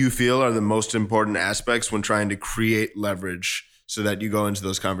 What do you feel are the most important aspects when trying to create leverage so that you go into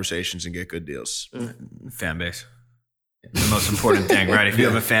those conversations and get good deals? Fan base. The most important thing, right? If you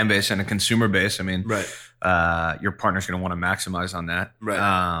have a fan base and a consumer base, your partner's going to want to maximize on that.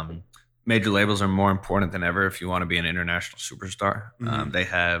 Right. Major labels are more important than ever if you want to be an international superstar. They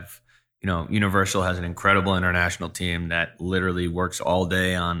have, Universal has an incredible international team that literally works all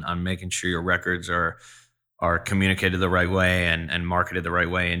day on making sure your records are communicated the right way and marketed the right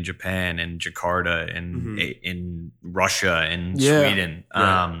way in Japan and Jakarta and in Russia and Sweden.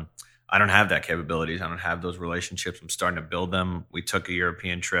 Right. I don't have that capabilities. I don't have those relationships. I'm starting to build them. We took a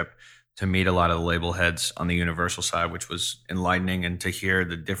European trip to meet a lot of the label heads on the Universal side, which was enlightening, and to hear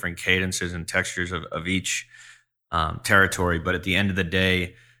the different cadences and textures of each territory. But at the end of the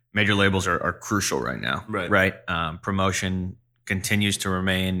day, major labels are crucial right now. Right. Promotion continues to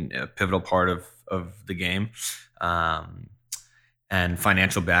remain a pivotal part of the game. And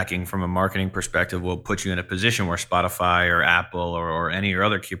financial backing from a marketing perspective will put you in a position where Spotify or Apple or any of your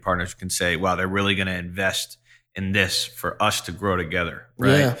other key partners can say, wow, they're really going to invest in this for us to grow together,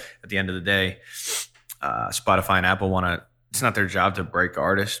 right? Yeah. At the end of the day, Spotify and Apple it's not their job to break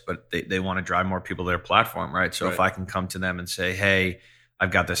artists, but they want to drive more people to their platform, right? So if I can come to them and say, hey,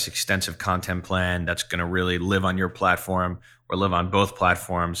 I've got this extensive content plan that's going to really live on your platform or live on both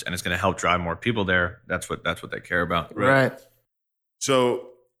platforms, and it's going to help drive more people there, that's what they care about. Right. So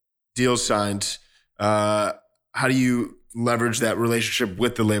deals signed. How do you leverage that relationship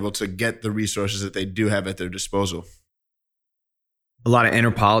with the label to get the resources that they do have at their disposal? A lot of inner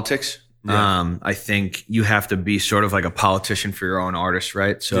politics. Yeah. I think you have to be sort of like a politician for your own artist,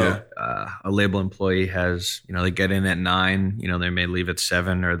 right? So a label employee has, they get in at 9, they may leave at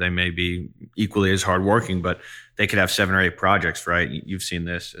 7, or they may be equally as hardworking, but they could have 7 or 8 projects, right? You've seen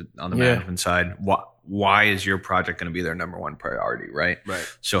this on the management side. Why is your project going to be their number one priority, right? Right.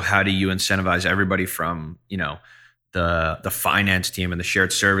 So how do you incentivize everybody from, the finance team and the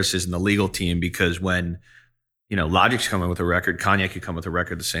shared services and the legal team? Because when Logic's coming with a record, Kanye could come with a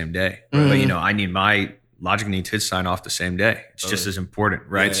record the same day. But I need Logic needs his sign off the same day. It's just as important,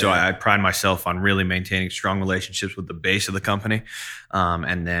 right? So I pride myself on really maintaining strong relationships with the base of the company,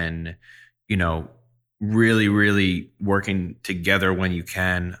 and then really, really working together when you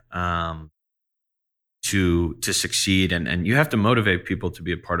can to succeed. And you have to motivate people to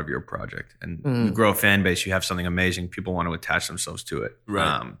be a part of your project. And you grow a fan base, you have something amazing. People want to attach themselves to it.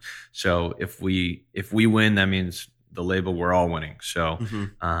 Right. So if we win, that means the label, we're all winning. So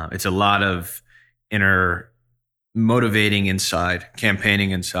it's a lot of inner motivating inside,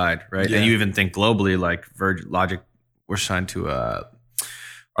 campaigning inside, right? Yeah. And you even think globally, like Logic, we're signed to our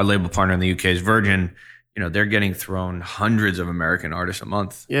label partner in the UK is Virgin. They're getting thrown hundreds of American artists a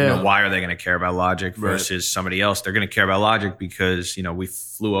month. Yeah. Why are they going to care about Logic versus somebody else? They're going to care about Logic because, we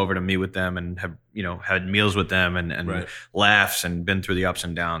flew over to meet with them and have, had meals with them and laughs and been through the ups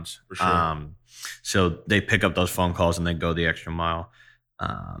and downs. For sure. So they pick up those phone calls and they go the extra mile.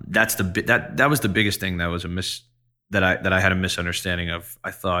 That was the biggest thing that was that I had a misunderstanding of.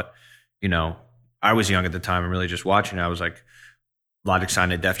 I thought, I was young at the time and really just watching it. I was like, Logic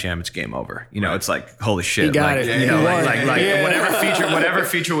signed a Def Jam, it's game over. It's like, holy shit. You got it. Whatever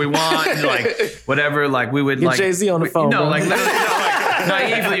feature we want, whatever, we would get Jay-Z on the phone.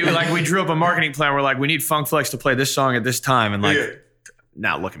 Naively, we drew up a marketing plan. We're like, we need Funk Flex to play this song at this time. And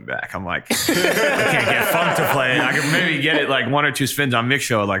now looking back, I'm like, I can't get Funk to play it. I could maybe get it 1 or 2 spins on Mix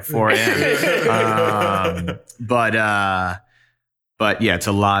Show at 4 a.m. But yeah, it's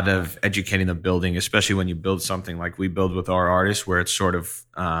a lot of educating the building, especially when you build something like we build with our artists, where it's sort of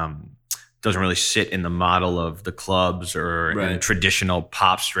doesn't really sit in the model of the clubs or in traditional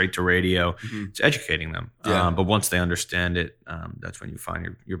pop straight to radio. It's educating them. But once they understand it, that's when you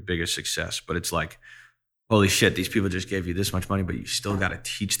find your biggest success. But it's like, holy shit, these people just gave you this much money, but you still got to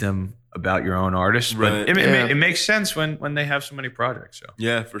teach them about your own artist. But it makes sense when they have so many projects. So.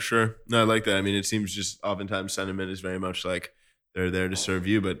 Yeah, for sure. No, I like that. I mean, it seems just oftentimes sentiment is very much like they're there to serve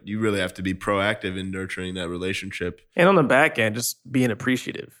you, but you really have to be proactive in nurturing that relationship. And on the back end, just being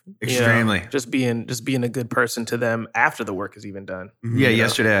appreciative. Extremely. Just being a good person to them after the work is even done. Yeah,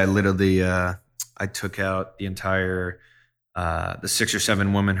 yesterday I literally I took out the entire the 6 or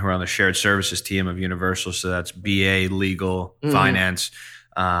 7 women who are on the shared services team of Universal. So that's BA, legal, finance.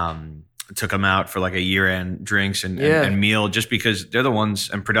 Took them out for like a year-end drinks and meal, just because they're the ones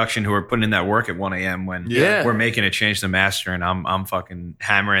in production who are putting in that work at 1 a.m. when we're making a change to the master, and I'm fucking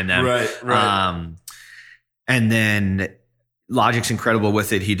hammering them. Right. And then Logic's incredible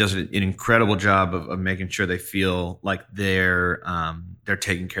with it. He does an incredible job of making sure they feel like they're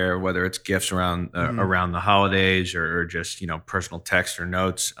taken care of, whether it's gifts around the holidays or just personal text or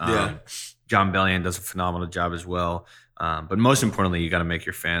notes. John Bellion does a phenomenal job as well. But most importantly, you got to make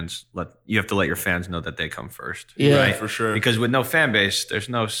your fans let your fans know that they come first. Yeah, right? For sure. Because with no fan base, there's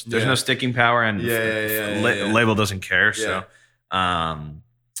no sticking power, and label doesn't care. So,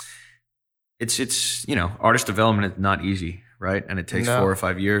 it's artist development is not easy, right? And it takes 4 or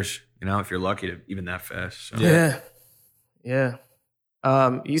 5 years. If you're lucky to even that fast. So. Yeah.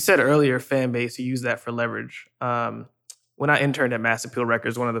 You said earlier fan base. You use that for leverage. When I interned at Mass Appeal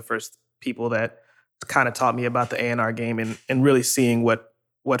Records, one of the first people that kind of taught me about the A&R game and really seeing what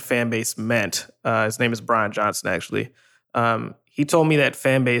fan base meant. His name is Brian Johnson, actually. He told me that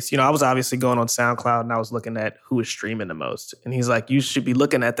fan base, I was obviously going on SoundCloud and I was looking at who is streaming the most. And he's like, you should be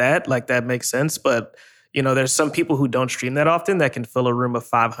looking at that. Like, that makes sense. But, there's some people who don't stream that often that can fill a room of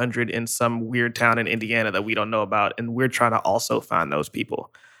 500 in some weird town in Indiana that we don't know about. And we're trying to also find those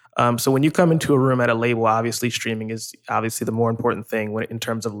people. So when you come into a room at a label, obviously streaming is obviously the more important thing in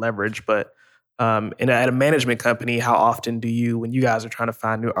terms of leverage. But and at a management company, how often do you, when you guys are trying to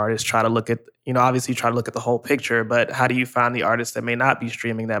find new artists, try to look at, obviously try to look at the whole picture, but how do you find the artists that may not be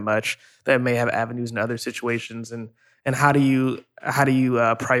streaming that much, that may have avenues in other situations, and how do you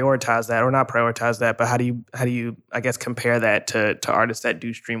prioritize that, or not prioritize that, but how do you I guess compare that to artists that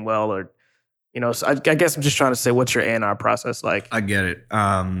do stream well, or so I guess I'm just trying to say, what's your A&R process like? I get it.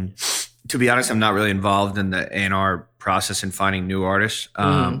 To be honest, I'm not really involved in the A&R process in finding new artists.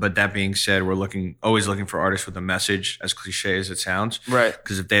 But that being said, we're always looking for artists with a message, as cliche as it sounds. Right.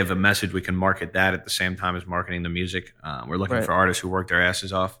 Because if they have a message, we can market that at the same time as marketing the music. We're looking for artists who work their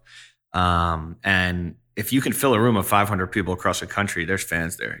asses off. And if you can fill a room of 500 people across the country, there's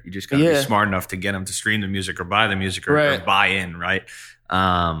fans there. You just got to be smart enough to get them to stream the music or buy the music or buy in, right?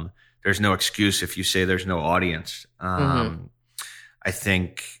 There's no excuse if you say there's no audience. I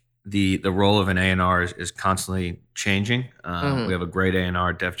think the role of an A&R is constantly changing. We have a great A&R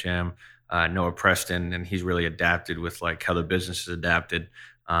at Def Jam, Noah Preston, and he's really adapted with like how the business is adapted,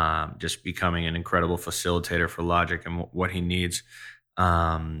 just becoming an incredible facilitator for Logic and what he needs.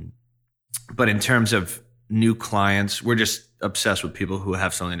 But in terms of new clients, we're just obsessed with people who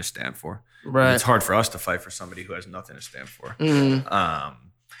have something to stand for. Right. And it's hard for us to fight for somebody who has nothing to stand for.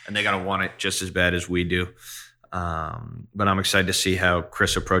 And they got to want it just as bad as we do. But I'm excited to see how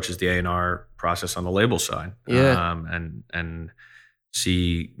Chris approaches the A&R process on the label side. And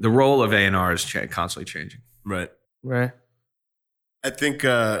see the role of A&R is constantly changing. Right. I think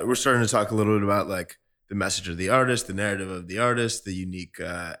we're starting to talk a little bit about like the message of the artist, the narrative of the artist, the unique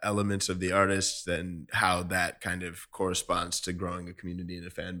elements of the artist, and how that kind of corresponds to growing a community and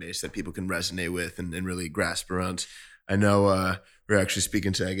a fan base that people can resonate with and really grasp around. I know we're actually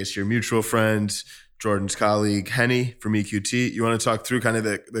speaking to, I guess, your mutual friend, Jordan's colleague, Henny from EQT. You want to talk through kind of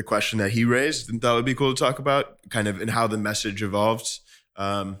the question that he raised and thought would be cool to talk about, kind of, and how the message evolved?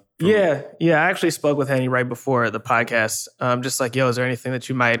 Yeah. I actually spoke with Henny right before the podcast. Just like, is there anything that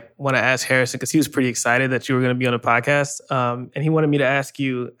you might want to ask Harrison? Because he was pretty excited that you were going to be on the podcast. And he wanted me to ask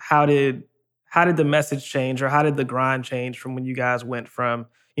you, how did the message change, or how did the grind change from when you guys went from,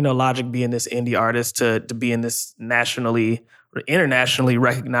 Logic being this indie artist to being this nationally or internationally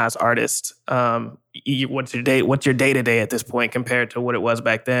recognized artist? What's your day-to-day at this point compared to what it was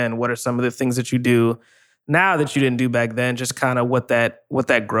back then? What are some of the things that you do now that you didn't do back then? Just kind of what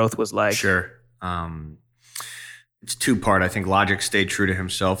that growth was like. Sure. It's two-part. I think Logic stayed true to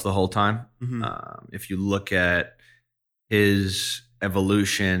himself the whole time. If you look at his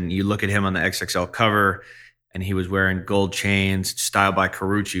evolution, you look at him on the XXL cover, and he was wearing gold chains, styled by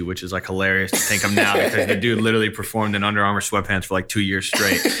Carucci, which is like hilarious to think of now because the dude literally performed in Under Armour sweatpants for like 2 years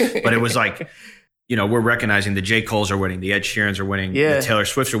straight. But it was like, we're recognizing the J. Coles are winning, the Ed Sheerans are winning, the Taylor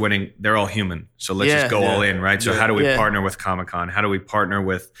Swifts are winning. They're all human. So let's just go all in, right? So how do we partner with Comic-Con? How do we partner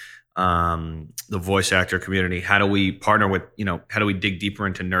with the voice actor community? How do we partner with, how do we dig deeper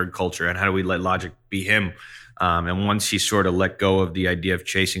into nerd culture? And how do we let Logic be him? And once he sort of let go of the idea of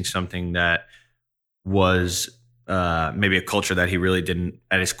chasing something that was maybe a culture that he really didn't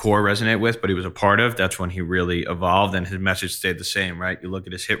at his core resonate with, but he was a part of, that's when he really evolved and his message stayed the same, right? You look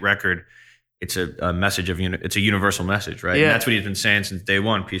at his hit record, it's a message of, it's a universal message, right? Yeah. And that's what he's been saying since day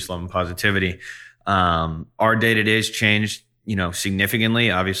one, peace, love, and positivity. Our day-to-day's changed,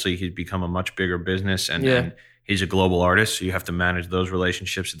 significantly. Obviously, he's become a much bigger business and he's a global artist, so you have to manage those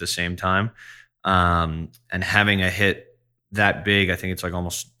relationships at the same time. And having a hit that big, I think it's like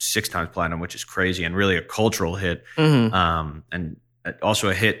almost 6 times platinum, which is crazy and really a cultural hit. And also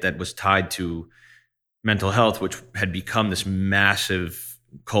a hit that was tied to mental health, which had become this massive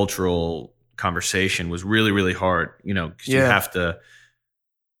cultural conversation, was really, really hard, because you have to,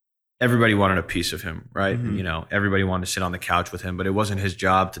 everybody wanted a piece of him, right? Everybody wanted to sit on the couch with him, but it wasn't his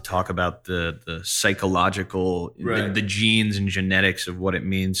job to talk about the psychological, the genes and genetics of what it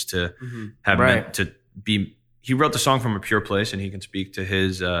means to have to be. He wrote the song from a pure place, and he can speak to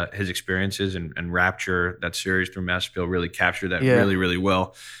his experiences and Rapture, that series through Mass Appeal really captured that really, really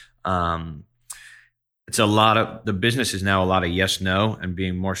well. It's a lot of, the business is now a lot of yes, no, and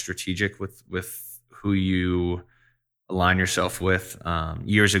being more strategic with who you align yourself with.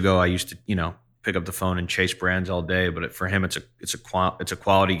 Years ago, I used to, pick up the phone and chase brands all day, but for him, it's a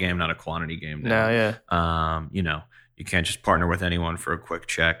quality game, not a quantity game now. You can't just partner with anyone for a quick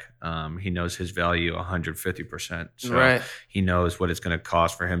check. He knows his value 150%. So he knows what it's going to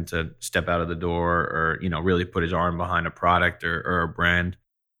cost for him to step out of the door or, really put his arm behind a product or a brand.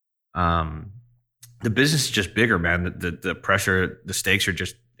 The business is just bigger, man. The pressure, the stakes are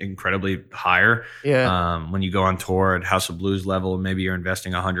just incredibly higher. When you go on tour at House of Blues level, maybe you're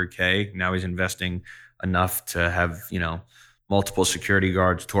investing $100K. Now he's investing enough to have, multiple security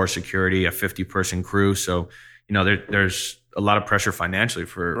guards, tour security, a 50-person crew. So, there's a lot of pressure financially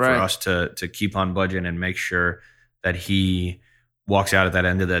for us to keep on budget and make sure that he walks out at that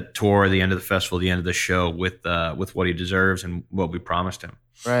end of that tour, the end of the festival, the end of the show with what he deserves and what we promised him.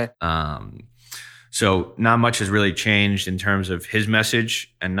 Right. So not much has really changed in terms of his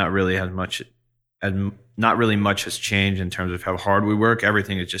message, and not really much has changed in terms of how hard we work.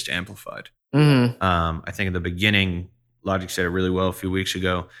 Everything is just amplified. I think in the beginning, Logic said it really well a few weeks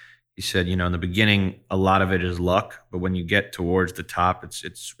ago. He said, in the beginning, a lot of it is luck, but when you get towards the top,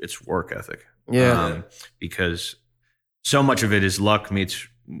 it's work ethic. Because so much of it is luck meets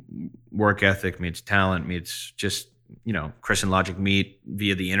work ethic meets talent meets just, Chris and Logic meet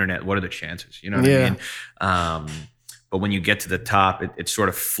via the internet. What are the chances? You know what I mean? But when you get to the top, it sort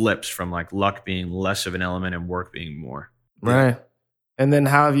of flips from like luck being less of an element and work being more. Right. And then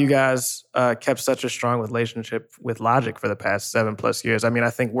how have you guys kept such a strong relationship with Logic for the past 7+ years? I mean, I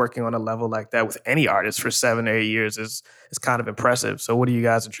think working on a level like that with any artist for 7 or 8 years is kind of impressive. So what do you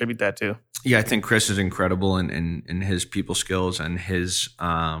guys attribute that to? Yeah, I think Chris is incredible in his people skills and his,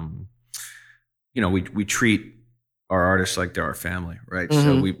 we treat our artists like they're our family, right?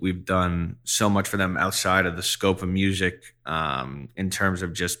 So we've done so much for them outside of the scope of music, in terms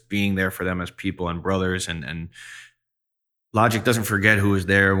of just being there for them as people and brothers, and Logic doesn't forget who was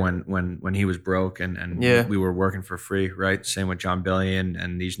there when he was broke and we were working for free, right? Same with John Bellion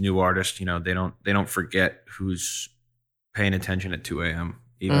and these new artists. They don't forget who's paying attention at 2 a.m.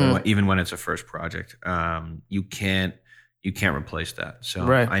 even when it's a first project. You can't replace that. So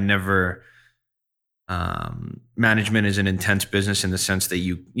I never. Management is an intense business in the sense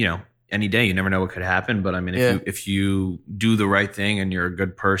that any day you never know what could happen. But I mean, if you do the right thing and you're a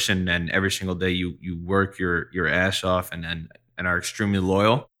good person and every single day you work your ass off and are extremely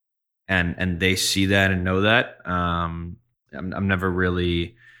loyal and they see that and know that, I never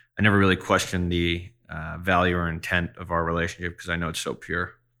really questioned the value or intent of our relationship because I know it's so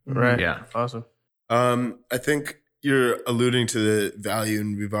pure. Right. Yeah. Awesome. I think you're alluding to the value,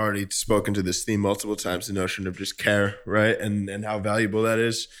 and we've already spoken to this theme multiple times, the notion of just care, right? And how valuable that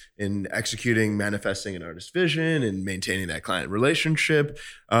is in executing, manifesting an artist's vision and maintaining that client relationship.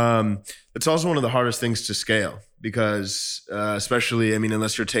 It's also one of the hardest things to scale because especially,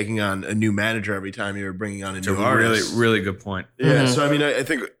 unless you're taking on a new manager every time you're bringing on a new artist. Really, really good point. Yeah. So, I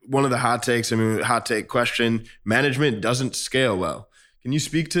think one of the hot take question, management doesn't scale well. Can you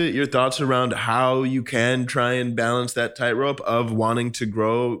speak to your thoughts around how you can try and balance that tightrope of wanting to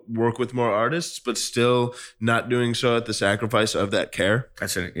grow, work with more artists, but still not doing so at the sacrifice of that care?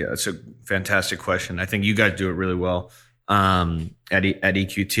 That's a fantastic question. I think you guys do it really well. At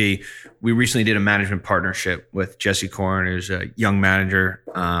EQT, we recently did a management partnership with Jesse Korn, who's a young manager,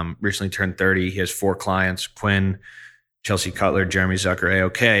 recently turned 30. He has 4 clients: Quinn, Chelsea Cutler, Jeremy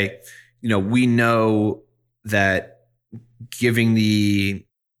Zucker, AOK. We know that giving the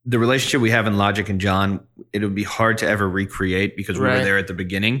relationship we have in Logic and John, it would be hard to ever recreate because we were there at the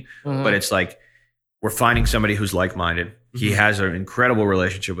beginning. Mm-hmm. But it's like we're finding somebody who's like-minded. Mm-hmm. He has an incredible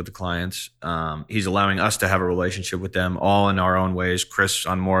relationship with the clients. He's allowing us to have a relationship with them all in our own ways. Chris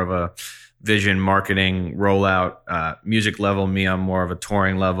on more of a vision, marketing, rollout, music level, me on more of a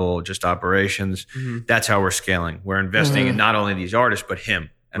touring level, just operations. Mm-hmm. That's how we're scaling. We're investing in not only these artists, but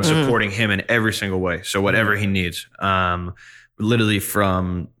him. And supporting him in every single way. So whatever he needs, literally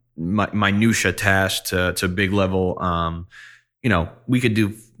from minutia tasks to big level. We could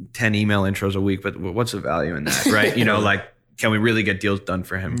do 10 email intros a week, but what's the value in that, right? Like, can we really get deals done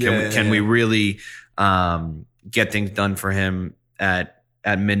for him? Can we really get things done for him at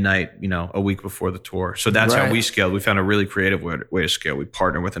midnight, a week before the tour? So that's how we scaled. We found a really creative way to scale. We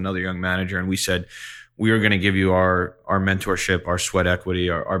partnered with another young manager, and we said, we are going to give you our mentorship, our sweat equity,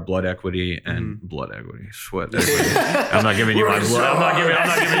 our blood equity, and sweat equity. I'm not giving you my blood.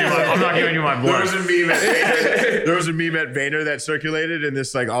 I'm not giving you my blood. There was a meme at Vayner that circulated in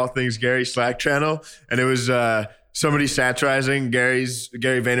this like all things Gary Slack channel, and it was somebody satirizing Gary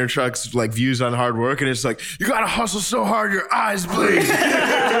Vaynerchuk's like views on hard work, and it's like, you gotta hustle so hard your eyes bleed.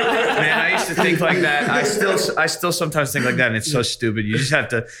 Man, I used to think like that. I still sometimes think like that, and it's so stupid. You just have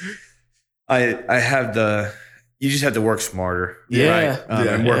to. You just have to work smarter, right?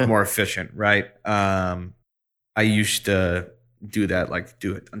 And work more efficient, right? I used to do that, like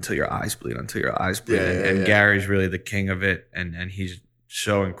do it until your eyes bleed, and Gary's really the king of it, and he's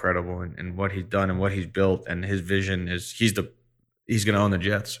so incredible in what he's done and what he's built, and his vision is he's going to own the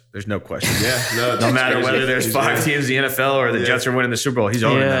Jets. There's no question. No matter whether there's 5 teams in the NFL or the Jets are winning the Super Bowl, he's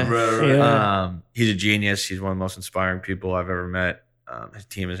owning them. Right. He's a genius. He's one of the most inspiring people I've ever met. His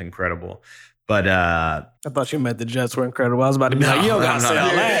team is incredible. But I thought you meant the Jets were incredible. I was about to be like, you don't gotta say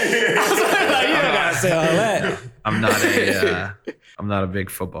all that. I was like, you don't gotta say all that. I'm not a big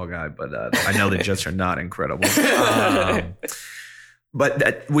football guy, but I know the Jets are not incredible.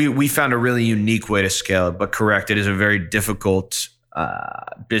 But we found a really unique way to scale it. But correct, it is a very difficult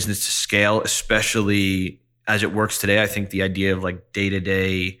business to scale, especially as it works today. I think the idea of like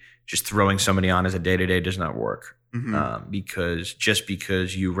day-to-day, just throwing somebody on as a day-to-day does not work. Mm-hmm.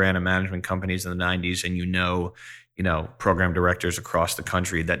 Because you ran a management companies in the 90s and you know program directors across the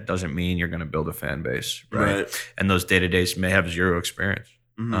country, that doesn't mean you're going to build a fan base, right? And those day-to-days may have zero experience.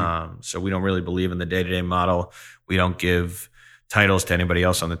 Mm-hmm. So we don't really believe in the day-to-day model. We don't give titles to anybody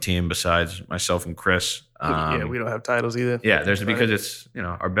else on the team besides myself and Chris. We don't have titles either. Yeah, because it's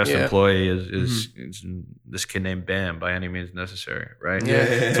our best employee is this kid named Bam by any means necessary, right?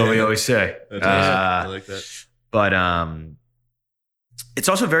 That's what we always say. I like that. But it's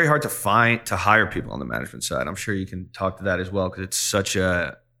also very hard to hire people on the management side. I'm sure you can talk to that as well, because it's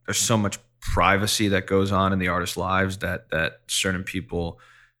there's so much privacy that goes on in the artists' lives that certain people,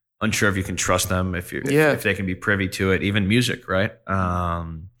 unsure if you can trust them, if they can be privy to it, even music, right?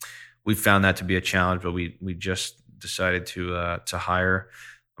 We found that to be a challenge, but we just decided to hire.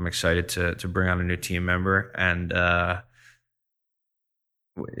 I'm excited to bring on a new team member, and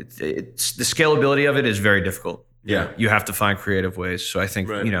it's the scalability of it is very difficult. You have to find creative ways. So I think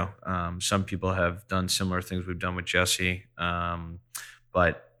some people have done similar things we've done with Jesse,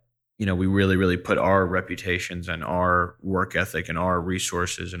 but we really, really put our reputations and our work ethic and our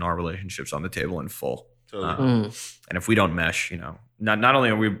resources and our relationships on the table in full. Totally. And if we don't mesh, not only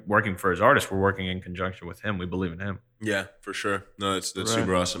are we working for his artist, we're working in conjunction with him. We believe in him. Yeah, for sure. No, that's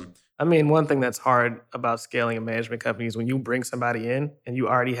super awesome. I mean, one thing that's hard about scaling a management company is when you bring somebody in and you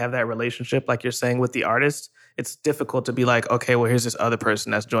already have that relationship, like you're saying with the artist, it's difficult to be like, okay, well, here's this other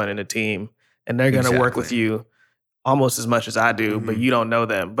person that's joining the team and they're going to work with you almost as much as I do, but you don't know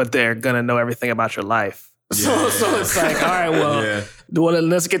them, but they're going to know everything about your life. So it's like, all right, well,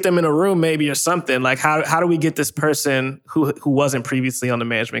 let's get them in a room maybe or something. Like, how do we get this person who wasn't previously on the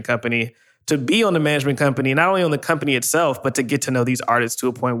management company to be on the management company, not only on the company itself, but to get to know these artists to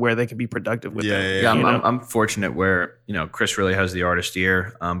a point where they can be productive with them. I'm fortunate where, Chris really has the artist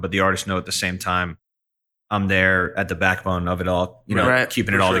ear, but the artists know at the same time I'm there at the backbone of it all,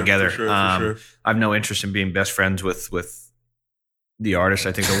 keeping it all together. For sure. I have no interest in being best friends with the artist.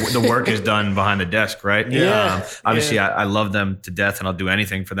 I think the work is done behind the desk, right? Yeah. Obviously, I love them to death, and I'll do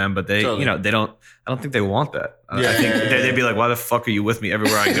anything for them. But they, Totally. you know, they don't. I don't think they want that. I think they'd be like, "Why the fuck are you with me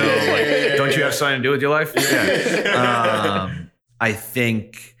everywhere I go? Like, don't you have something to do with your life?" I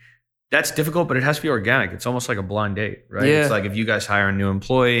think that's difficult, but it has to be organic. It's almost like a blind date, right? Yeah. It's like if you guys hire a new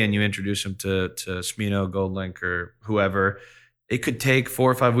employee and you introduce them to Smino, Goldlink, or whoever, it could take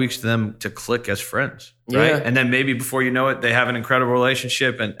 4 or 5 weeks for them to click as friends, right? Yeah. And then maybe before you know it, they have an incredible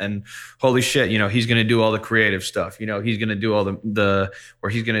relationship, and holy shit, you know, he's going to do all the creative stuff. You know, he's going to do all or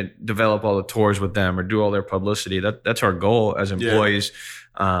he's going to develop all the tours with them or do all their publicity. That's our goal as employees,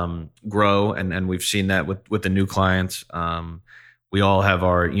 grow. And we've seen that with the new clients. We all have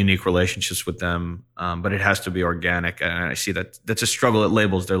our unique relationships with them, but it has to be organic. And I see that's a struggle at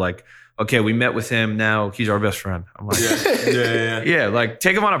labels. They're like, okay, we met with him. Now he's our best friend. I'm like, yeah. Like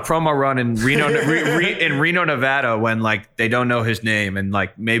take him on a promo run in Reno, Nevada, when like they don't know his name, and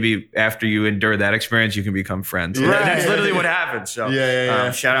like maybe after you endure that experience, you can become friends. Right. That's literally what happens. So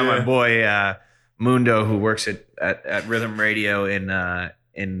shout out my boy Mundo, who works at Rhythm Radio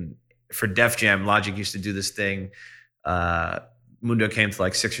for Def Jam. Logic used to do this thing. Mundo came to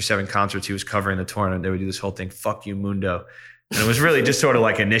like 6 or 7 concerts. He was covering the tour, and they would do this whole thing, "Fuck you, Mundo." And it was really just sort of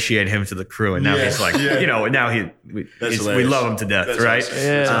like initiate him to the crew. And now he's like, you know, now we love him to death, That's right? awesome.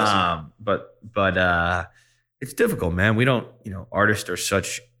 Yeah. Awesome. But it's difficult, man. We don't, you know, artists are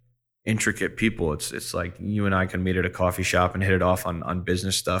such intricate people. It's like you and I can meet at a coffee shop and hit it off on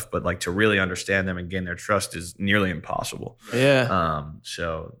business stuff, but like to really understand them and gain their trust is nearly impossible. Yeah.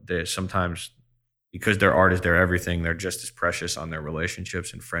 So there's sometimes, because their art is their everything, they're just as precious on their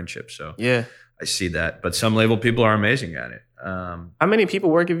relationships and friendships. So Yeah. I see that. But some label people are amazing at it. How many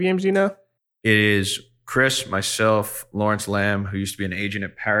people work at VMG now? It is Chris, myself, Lawrence Lamb, who used to be an agent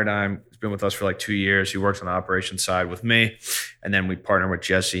at Paradigm. He's been with us for like 2 years. He works on the operations side with me. And then we partner with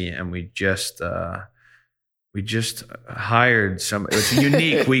Jesse, and we just hired some. It was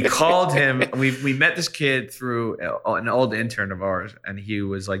unique. We called him. We met this kid through an old intern of ours, and he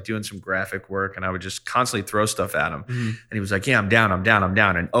was like doing some graphic work, and I would just constantly throw stuff at him, and he was like, "Yeah, I'm down,"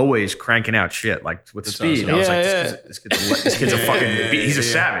 and always cranking out shit like with That's speed. awesome. I was Yeah, like, "This kid's a fucking he's a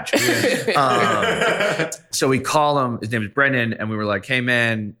savage." So we call him. His name is Brendan, and we were like, "Hey,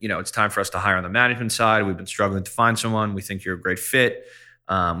 man, you know, it's time for us to hire on the management side. We've been struggling to find someone. We think you're a great fit.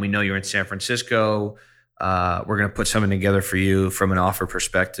 We know you're in San Francisco. We're going to put something together for you from an offer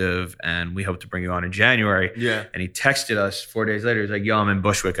perspective, and we hope to bring you on in January." Yeah. And he texted us 4 days later. He's like, "Yo, I'm in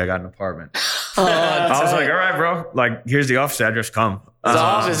Bushwick. I got an apartment." I was like, "All right, bro. Like, here's the office address. Come." The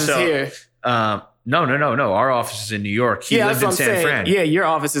office is here. No. Our office is in New York. He lived in San Fran. Yeah, your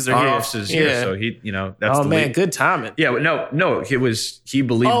offices are Our here. office is here. So he, you know, that's Oh the man, lead. good timing. Yeah, no. He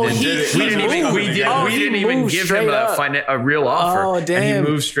believed in. he We didn't even moved give him straight up. a real offer. Oh, and he damn.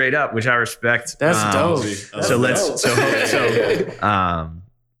 moved straight up, which I respect. That's dope.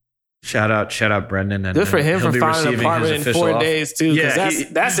 Shout out Brendan. And Good for him he'll for be finding an receiving apartment his in official 4 offer. days too. Because Yeah,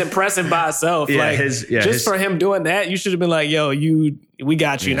 that's impressive by itself. Yeah, like his- for him doing that, you should have been like, "Yo, we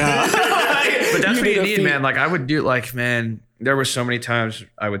got you now." But that's what did you a need, feat. man. Like I would do, like, man, there were so many times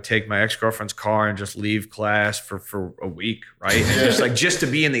I would take my ex-girlfriend's car and just leave class for a week, right? And just to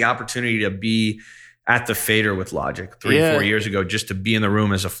be in the opportunity to be at the Fader with Logic 3-4 years ago, just to be in the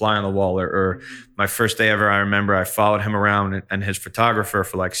room as a fly on the wall. Or my first day ever, I remember I followed him around and his photographer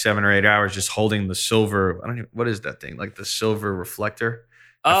for like 7 or 8 hours, just holding the silver, what is that thing? Like the silver reflector.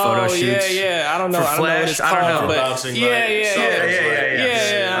 Photo shoots yeah. I don't know. for I don't know what Flash. it's I don't called, know. but Bouncing light,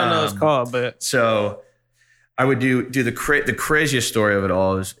 yeah. I don't know what it's called, but So I would do the craziest story of it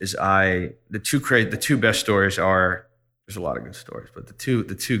all is the two best stories are, there's a lot of good stories, but the two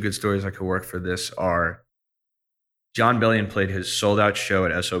good stories I could work for this are John Bellion played his sold out show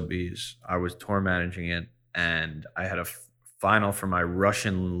at SOBs. I was tour managing it, and I had a final for my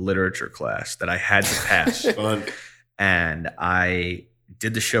Russian literature class that I had to pass. Fun. And I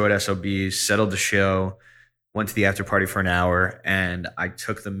did the show at SOBs, settled the show, went to the after party for an hour, and I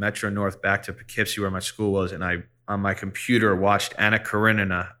took the Metro North back to Poughkeepsie where my school was, and I, on my computer, watched Anna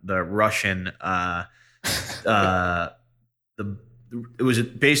Karenina, the Russian, it was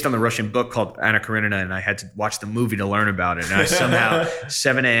based on the Russian book called Anna Karenina, and I had to watch the movie to learn about it. And I somehow,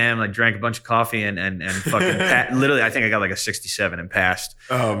 7 a.m., like drank a bunch of coffee and fucking literally, I think I got like a 67 and passed.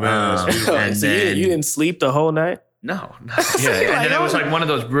 Oh, man. That's beautiful. And so then, you didn't sleep the whole night? No. Yeah. And then it was like one of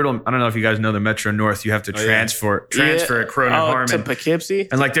those brutal, I don't know if you guys know the Metro North, you have to transfer at Croton Harmon. To Poughkeepsie?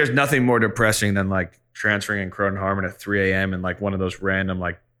 And like there's nothing more depressing than like transferring in Croton Harmon at 3 a.m. and like one of those random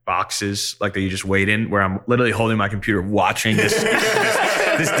like boxes like that you just wait in, where I'm literally holding my computer watching this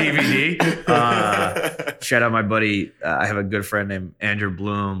this DVD. Shout out my buddy. I have a good friend named Andrew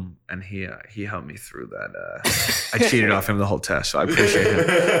Bloom, and he helped me through that. I cheated off him the whole test, so I appreciate him. It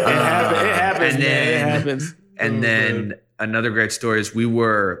happens, and then, man. It happens. And then another great story is we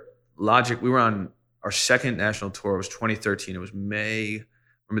were on our second national tour. It was 2013. It was May.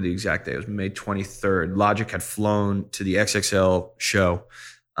 Remember the exact day. It was May 23rd. Logic had flown to the XXL show.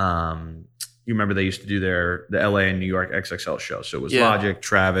 You remember they used to do the LA and New York XXL show. So it was Logic,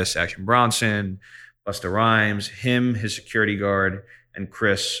 Travis, Action Bronson, Busta Rhymes, him, his security guard, and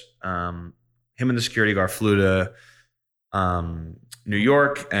Chris. Him and the security guard flew to New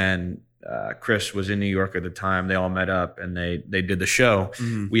York, and Chris was in New York at the time. They all met up and they did the show.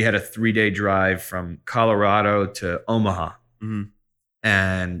 Mm-hmm. We had a 3-day drive from Colorado to Omaha. Mm-hmm.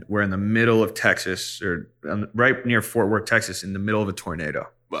 And we're in the middle of Texas, or right near Fort Worth, Texas, in the middle of a tornado.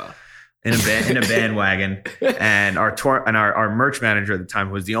 Wow. In a bandwagon. And our merch manager at the time,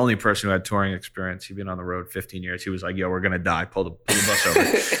 who was the only person who had touring experience, he'd been on the road 15 years. He was like, yo, we're going to die. Pull the bus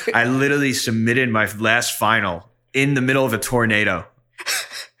over. I literally submitted my last final in the middle of a tornado.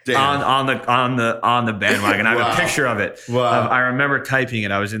 On the bandwagon. I have a picture of it. Wow. I remember typing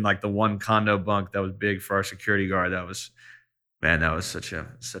it. I was in like the one condo bunk that was big for our security guard. That was such a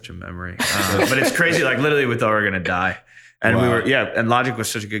memory. But it's crazy. Like literally we thought we were going to die. And we were, and Logic was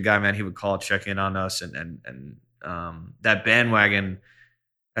such a good guy, man. He would call, check in on us, and that bandwagon,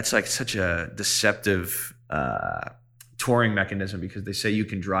 that's like such a deceptive touring mechanism, because they say you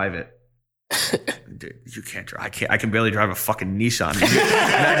can drive it. Dude, you can't drive. I can barely drive a fucking Nissan.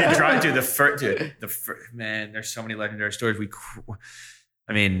 Imagine driving through the first, man, there's so many legendary stories. The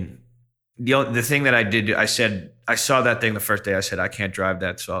thing that I did, I said, I saw that thing the first day. I said, I can't drive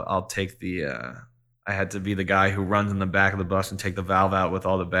that, so I'll take I had to be the guy who runs in the back of the bus and take the valve out with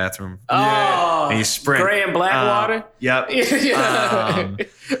all the bathroom. Oh, and you sprint. Gray and black water? Yep.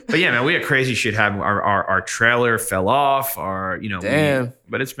 But yeah, man, we had crazy shit happen. Our trailer fell off. Damn.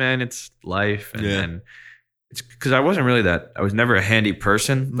 But it's life. And it's because I was never a handy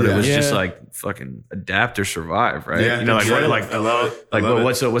person, but it was just like fucking adapt or survive, right? Yeah, I love it.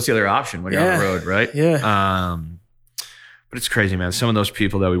 What's the other option when you're on the road, right? Yeah. But it's crazy, man. Some of those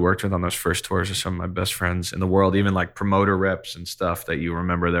people that we worked with on those first tours are some of my best friends in the world, even like promoter reps and stuff that you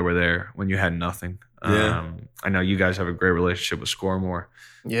remember that were there when you had nothing. Yeah. I know you guys have a great relationship with Scoremore.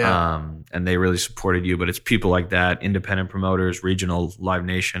 Yeah. And they really supported you, but it's people like that, independent promoters, regional Live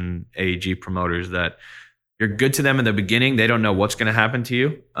Nation, AEG promoters, that you're good to them in the beginning. They don't know what's going to happen to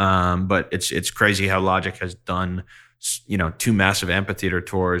you. But it's crazy how Logic has done 2 massive amphitheater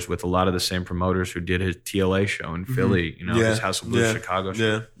tours with a lot of the same promoters who did his TLA show in Philly, his House of Blues Chicago show.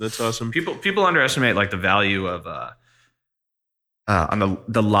 Yeah, that's awesome. People underestimate like the value of on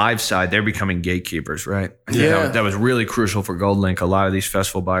the live side, they're becoming gatekeepers, right? That was really crucial for GoldLink. A lot of these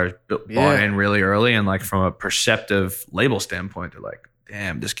festival buyers bought in really early, and like from a perceptive label standpoint, they're like,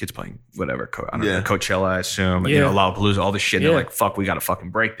 damn, this kid's playing whatever. I don't know, Coachella, I assume, and, Lollapalooza, all this shit. And they're like, fuck, we got to fucking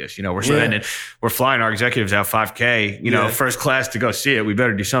break this. We're flying our executives out 5K, first class to go see it. We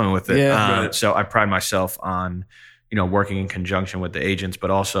better do something with it. So I pride myself on, working in conjunction with the agents,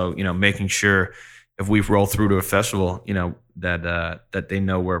 but also, making sure if we roll through to a festival, that they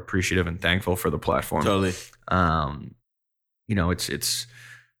know we're appreciative and thankful for the platform. Totally. It's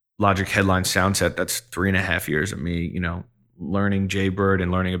Logic headline Soundset. That's 3.5 years of me, learning Jay Bird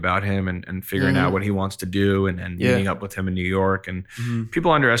and learning about him and figuring out what he wants to do and meeting up with him in New York. And people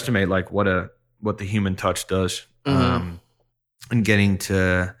underestimate like what the human touch does. And getting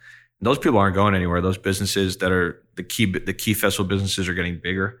to those people aren't going anywhere. Those businesses that are the key festival businesses are getting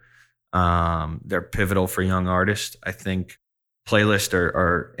bigger. They're pivotal for young artists. I think playlists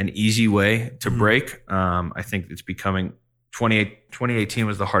are an easy way to break. I think it's becoming 2018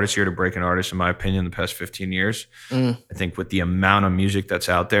 was the hardest year to break an artist, in my opinion, the past 15 years. I think with the amount of music that's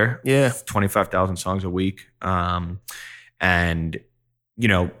out there, 25,000 songs a week. And,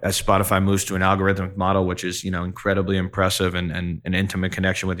 as Spotify moves to an algorithmic model, which is, incredibly impressive and an intimate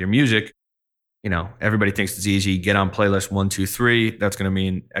connection with your music, everybody thinks it's easy. Get on playlist 1, 2, 3. That's going to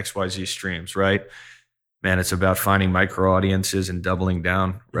mean XYZ streams, right? Man, it's about finding micro audiences and doubling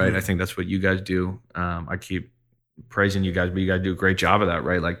down, right? I think that's what you guys do. I keep praising you guys, but you guys do a great job of that,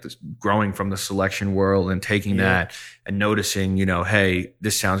 right? Like this, growing from the selection world and taking that and noticing, hey,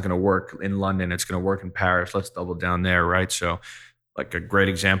 this sound's going to work in London. It's going to work in Paris. Let's double down there, right? So like a great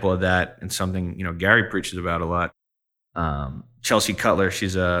example of that and something, Gary preaches about a lot. Chelsea Cutler,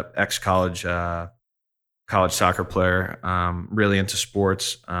 she's a ex-college soccer player, really into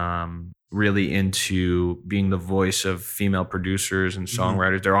sports, really into being the voice of female producers and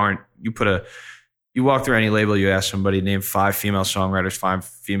songwriters. you walk through any label, you ask somebody, name 5 female songwriters, 5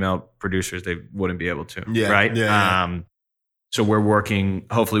 female producers, they wouldn't be able to. Yeah, right? Yeah. So we're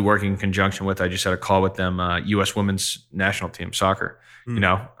hopefully working in conjunction with, I just had a call with them, U.S. women's national team soccer. You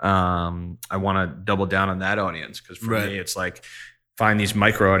know, I want to double down on that audience because for me, it's like find these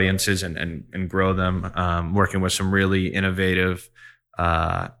micro audiences and grow them. Working with some really innovative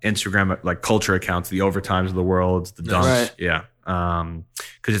Instagram, like culture accounts, the Overtimes of the world, the Dunks. Right. Yeah.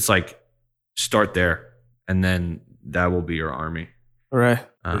 Because it's like, start there and then that will be your army. Right.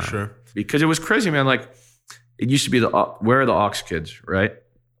 For sure. Because it was crazy, man. Like, it used to be where are the aux kids, right?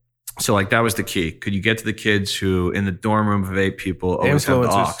 So like that was the key. Could you get to the kids who in the dorm room of 8 people always have the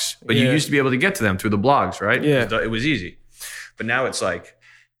aux? But you used to be able to get to them through the blogs, right? Yeah. It was easy. But now it's like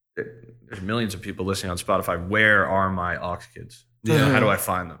there's millions of people listening on Spotify. Where are my aux kids? Yeah. How do I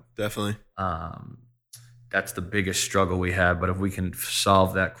find them? Definitely. That's the biggest struggle we have. But if we can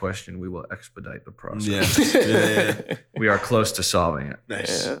solve that question, we will expedite the process. Yeah. We are close to solving it.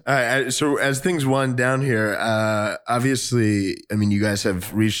 Nice. All right. So as things wind down here, obviously, I mean, you guys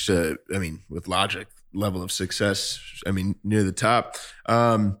have reached with Logic level of success, near the top.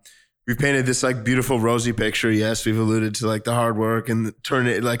 We've painted this like beautiful rosy picture. Yes, we've alluded to like the hard work and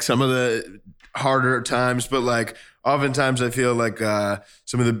like some of the harder times, but like oftentimes I feel like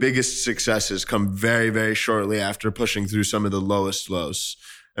some of the biggest successes come very, very shortly after pushing through some of the lowest lows.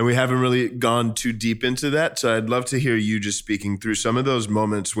 And we haven't really gone too deep into that. So I'd love to hear you just speaking through some of those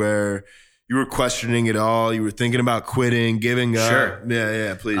moments where you were questioning it all. You were thinking about quitting, giving up. Sure.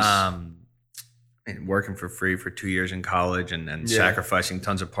 Yeah, please. And working for free for 2 years in college and sacrificing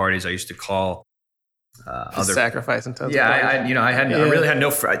tons of parties. I used to call sacrificing tons of parties. I really had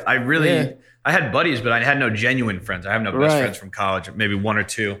no I had buddies, but I had no genuine friends. I have no best friends from college, maybe 1 or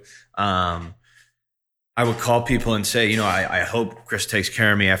 2. I would call people and say, I hope Chris takes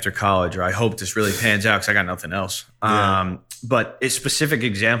care of me after college, or I hope this really pans out because I got nothing else. Yeah. But specific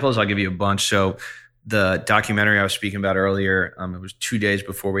examples, I'll give you a bunch. So the documentary I was speaking about earlier, it was 2 days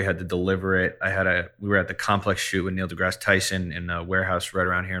before we had to deliver it. We were at the Complex shoot with Neil deGrasse Tyson in a warehouse right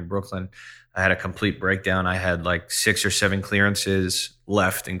around here in Brooklyn. I had a complete breakdown. I had like 6 or 7 clearances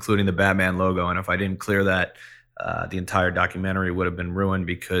left, including the Batman logo. And if I didn't clear that, the entire documentary would have been ruined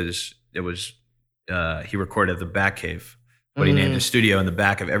because it was, he recorded at the Batcave, but he named the studio, and the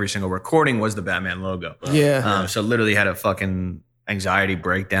back of every single recording was the Batman logo. Yeah. So literally had a fucking anxiety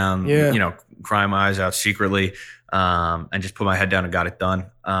breakdown, crying my eyes out secretly, and just put my head down and got it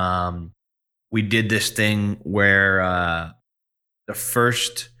done. We did this thing where the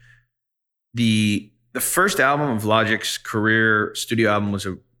first album of Logic's career studio album was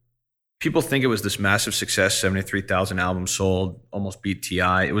people think it was this massive success, 73,000 albums sold, almost beat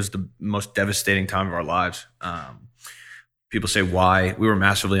T.I. It was the most devastating time of our lives. People say why. We were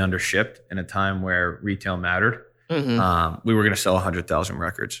massively undershipped in a time where retail mattered. Mm-hmm. We were going to sell 100,000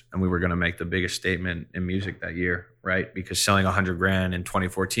 records, and we were going to make the biggest statement in music that year, right? Because selling $100,000 in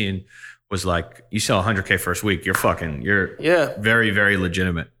 2014 was like, you sell 100K first week, you're very, very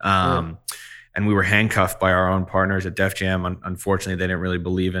legitimate. And we were handcuffed by our own partners at Def Jam. Unfortunately, they didn't really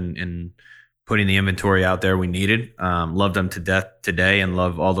believe in putting the inventory out there we needed. Love them to death today, and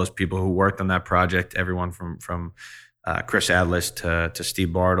love all those people who worked on that project. Everyone from Chris Atlas to Steve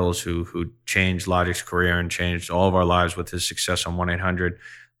Bartles, who changed Logic's career and changed all of our lives with his success on 1-800.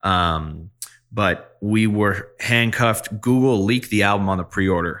 But we were handcuffed. Google leaked the album on the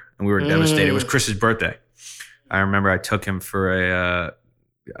pre-order, and we were devastated. It was Chris's birthday. I remember I took him for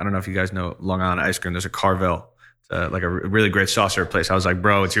I don't know if you guys know Long Island ice cream. There's a Carvel, like a really great saucer place. I was like,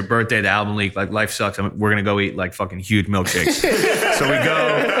 bro, it's your birthday. The album leaked. Like, life sucks. We're going to go eat like fucking huge milkshakes. So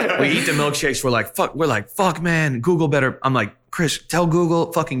we eat the milkshakes. We're like, fuck, man, Google better. I'm like, Chris, tell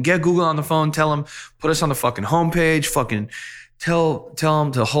Google, fucking get Google on the phone. Tell them, put us on the fucking homepage. Fucking tell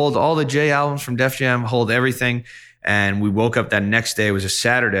them to hold all the J albums from Def Jam, hold everything. And we woke up that next day. It was a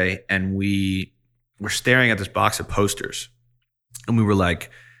Saturday, and we were staring at this box of posters. And we were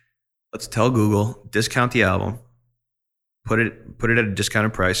like, let's tell Google, discount the album, put it at a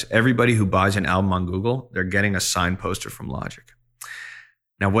discounted price. Everybody who buys an album on Google, they're getting a signed poster from Logic.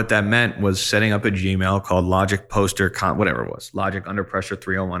 Now, what that meant was setting up a Gmail called Logic Poster, whatever it was, Logic Under Pressure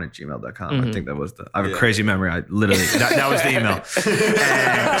 301 at gmail.com. I think that was I have a crazy memory. I literally, that was the email.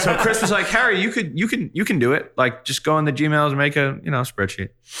 And so Chris was like, Harry, you can do it. Like, just go in the Gmails and make a, spreadsheet.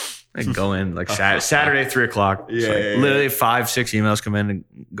 I go in like Saturday, 3:00. Literally 5-6 emails come in and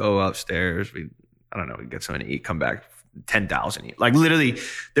go upstairs. We get something to eat, come back, 10,000. Like, literally,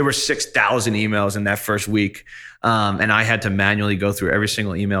 there were 6,000 emails in that first week. And I had to manually go through every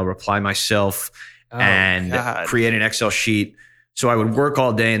single email, reply myself, and create an Excel sheet So I would work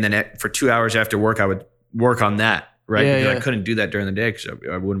all day, and then for 2 hours after work, I would work on that, right? Yeah, because yeah. I couldn't do that during the day because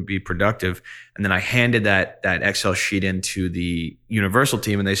I wouldn't be productive. And then I handed that Excel sheet into the Universal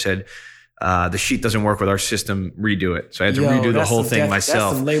team, and they said, the sheet doesn't work with our system, redo it. So I had to redo the whole thing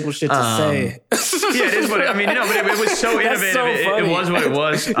myself. That's some label shit to say. Yeah, it is what I mean, but it was so innovative. So it was what it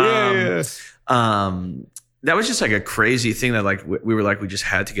was. Yeah. That was just like a crazy thing that like we were like, we just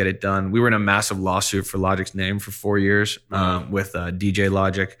had to get it done. We were in a massive lawsuit for Logic's name for 4 years with DJ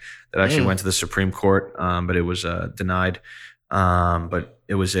Logic that actually went to the Supreme Court, but it was denied. But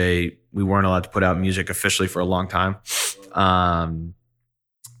it was we weren't allowed to put out music officially for a long time.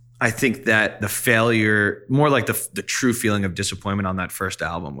 I think that the failure, more like the true feeling of disappointment on that first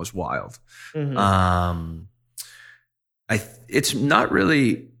album was wild. Mm-hmm. It's not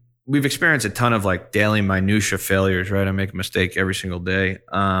really, we've experienced a ton of like daily minutia failures, right? I make a mistake every single day.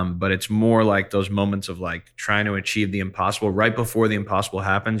 But it's more like those moments of like trying to achieve the impossible. Right before the impossible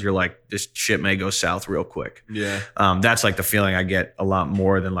happens, you're like, this shit may go south real quick. Yeah. That's like the feeling I get a lot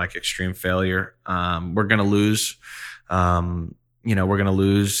more than like extreme failure. We're going to lose. We're going to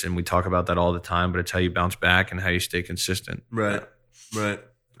lose, and we talk about that all the time, but it's how you bounce back and how you stay consistent. Right.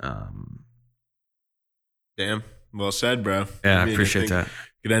 Damn. Well said, bro. Yeah, I appreciate that.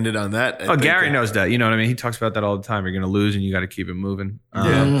 Could end it on that. Gary knows that. You know what I mean? He talks about that all the time. You're going to lose, and you got to keep it moving.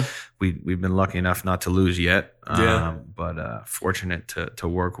 We've been lucky enough not to lose yet, but fortunate to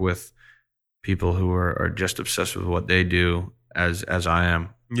work with people who are just obsessed with what they do as I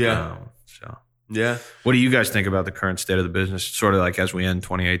am. Yeah. Yeah. What do you guys think about the current state of the business, sort of like as we end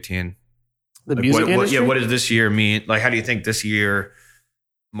 2018? The music industry? What does this year mean? Like, how do you think this year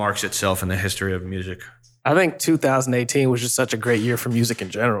marks itself in the history of music? I think 2018 was just such a great year for music in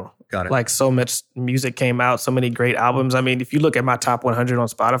general. Got it. Like so much music came out, so many great albums. I mean, if you look at my top 100 on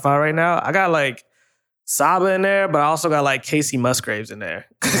Spotify right now, I got like Saba in there, but I also got like Casey Musgraves in there.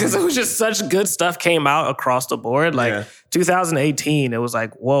 Because it was just such good stuff came out across the board. Like 2018, it was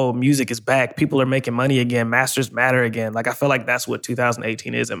like, whoa, music is back. People are making money again. Masters matter again. Like I feel like that's what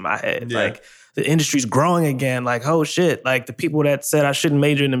 2018 is in my head. Yeah. Like the industry's growing again. Like, oh shit. Like the people that said I shouldn't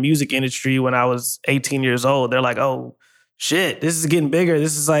major in the music industry when I was 18 years old, they're like, oh shit, this is getting bigger.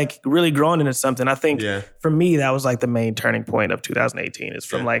 This is like really growing into something. I think for me, that was like the main turning point of 2018 is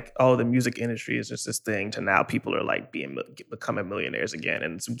from like, oh, the music industry is just this thing to now people are like becoming millionaires again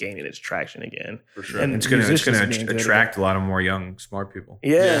and it's gaining its traction again. For sure. And it's going to attract a lot of more young, smart people.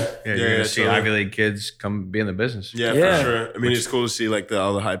 Yeah. You're going to see Ivy League kids come be in the business. Yeah, for sure. I mean, it's cool to see like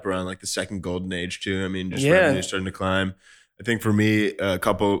all the hype around like the second golden age too. I mean, just revenue starting to climb. I think for me, a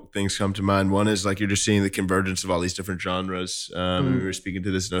couple things come to mind. One is like you're just seeing the convergence of all these different genres. We were speaking to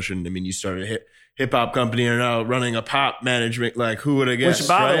this notion. I mean, you started a hip hop company and are now running a pop management. Like, who would have guessed? Which,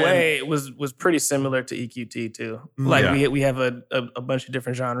 by the way, was pretty similar to EQT too. Like we have a bunch of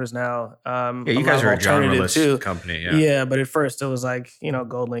different genres now. You guys are a genreless company. Yeah, but at first it was like,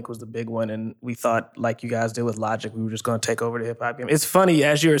 Gold Link was the big one, and we thought like you guys did with Logic, we were just going to take over the hip hop game. It's funny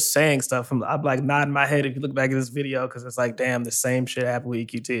as you're saying stuff. I'm like nodding my head if you look back at this video because it's like, damn, the same shit happened with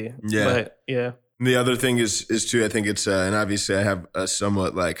EQT. Yeah, but yeah. The other thing is too. I think it's and obviously I have a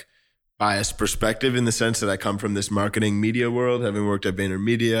somewhat like biased perspective in the sense that I come from this marketing media world, having worked at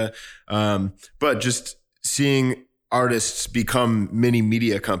VaynerMedia, but just seeing artists become mini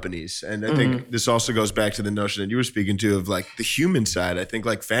media companies. And I think this also goes back to the notion that you were speaking to of like the human side. I think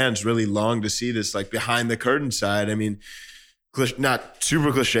like fans really long to see this like behind the curtain side. I mean, not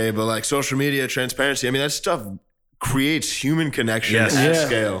super cliche, but like social media, transparency. I mean, that stuff creates human connection at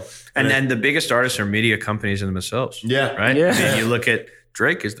scale. And then the biggest artists are media companies in themselves. Yeah. Right? Yeah. I mean, you look at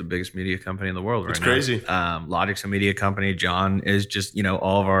Drake is the biggest media company in the world right now. It's crazy. Logic's a media company. John is just,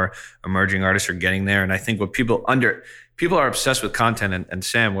 all of our emerging artists are getting there. And I think what people are obsessed with content, and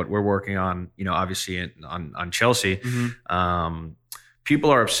Sam, what we're working on, obviously on Chelsea, people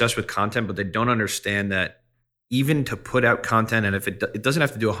are obsessed with content, but they don't understand that even to put out content, and if it doesn't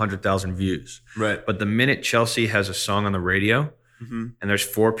have to do 100,000 views, right? But the minute Chelsea has a song on the radio, and there's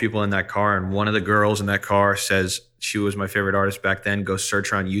 4 people in that car, and one of the girls in that car says she was my favorite artist back then, go search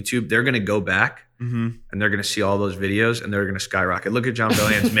her on YouTube. They're going to go back and they're going to see all those videos and they're going to skyrocket. Look at John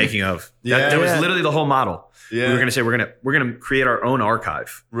Bellion's making of. That was literally the whole model. Yeah. We were going to say we're going to create our own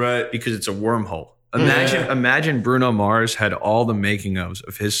archive, right? Because it's a wormhole. Imagine Bruno Mars had all the making ofs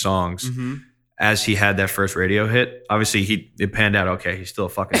of his songs. As he had that first radio hit. Obviously, it panned out okay. He's still a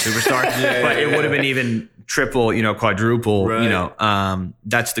fucking superstar, but it would have been even triple, quadruple. Right.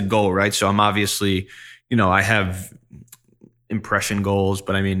 That's the goal, right? So I'm obviously, I have impression goals,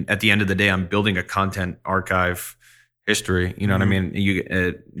 but I mean, at the end of the day, I'm building a content archive history. You know what I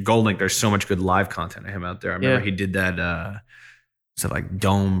mean? Gold Link, there's so much good live content of him out there. I remember he did that like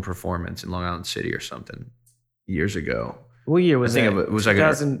dome performance in Long Island City or something years ago. What year was I think that? it was like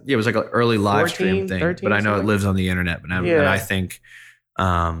it was like an early live stream thing, 13, but I know it something? lives on the internet. And I think,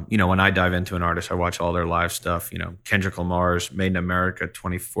 when I dive into an artist, I watch all their live stuff. Kendrick Lamar's Made in America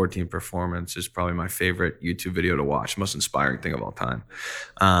 2014 performance is probably my favorite YouTube video to watch, most inspiring thing of all time.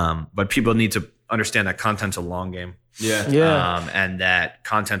 But people need to understand that content's a long game. Yeah. And that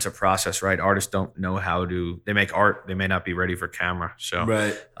content's a process, right? Artists don't know they make art. They may not be ready for camera. So,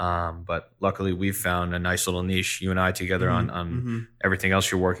 right. But luckily we've found a nice little niche, you and I together on everything else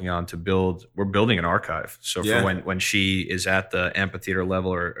you're working on we're building an archive. So for when she is at the amphitheater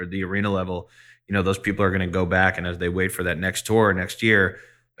level or the arena level, those people are going to go back, and as they wait for that next tour next year,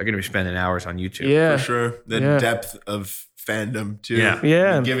 they're going to be spending hours on YouTube. Yeah. For sure. The depth of fandom too.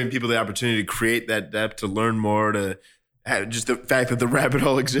 Yeah. And giving people the opportunity to create that depth, to learn more, to have just the fact that the rabbit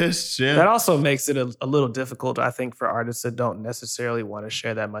hole exists. Yeah. That also makes it a little difficult, I think, for artists that don't necessarily want to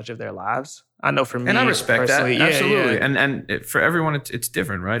share that much of their lives. I know for me, and I respect that. personally, Absolutely. Yeah. And for everyone, it's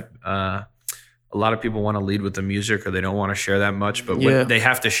different, right? A lot of people want to lead with the music, or they don't want to share that much, but they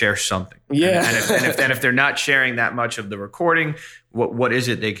have to share something. Yeah. And if they're not sharing that much of the recording, what is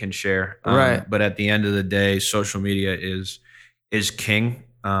it they can share? Right. But at the end of the day, social media is king.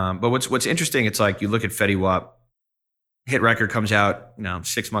 But what's interesting, it's like you look at Fetty Wap, hit record comes out,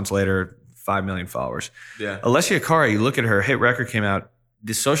 6 months later, 5 million followers. Yeah. Alessia Cara, you look at her, hit record came out,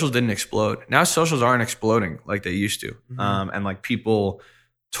 the socials didn't explode. Now socials aren't exploding like they used to. And like people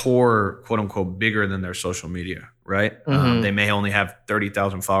tour, quote unquote, bigger than their social media, right? They may only have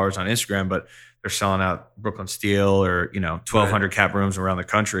 30,000 followers on Instagram, but they're selling out Brooklyn Steel or 1,200 cap rooms around the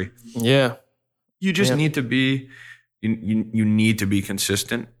country. Yeah. You just need to be, you need to be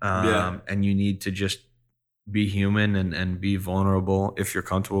consistent, and you need to just be human and be vulnerable if you're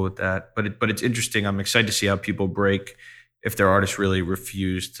comfortable with that. But it's interesting. I'm excited to see how people break if their artists really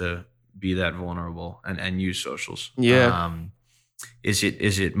refuse to be that vulnerable and use socials. Yeah. Is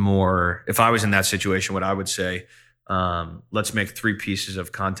it more, if I was in that situation, what I would say, let's make 3 pieces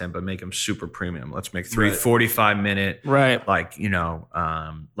of content, but make them super premium. Let's make 3 45-minute, right. like,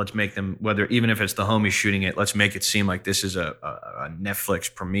 let's make them, even if it's the homies shooting it, let's make it seem like this is a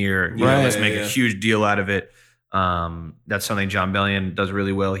Netflix premiere. Let's make a huge deal out of it. That's something John Bellion does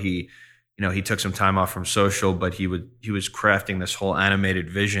really well. He took some time off from social, but he was crafting this whole animated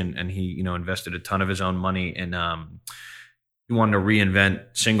vision, and he, invested a ton of his own money in, he wanted to reinvent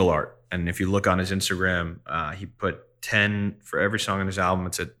single art. And if you look on his Instagram, he put 10 for every song on his album.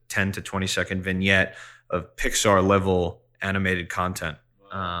 It's a 10 to 20 second vignette of Pixar level animated content.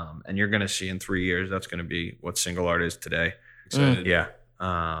 And you're going to see in 3 years, that's going to be what single art is today. Excited. Yeah.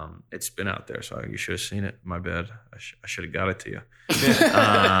 It's been out there, so you should have seen it. My bad. I should have got it to you.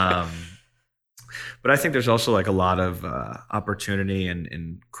 But I think there's also like a lot of opportunity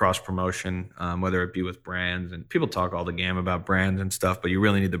in cross promotion, whether it be with brands, and people talk all the game about brands and stuff, but you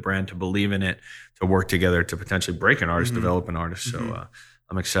really need the brand to believe in it, to work together to potentially break an artist, develop an artist. So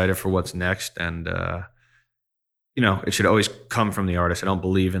I'm excited for what's next, and it should always come from the artist. I don't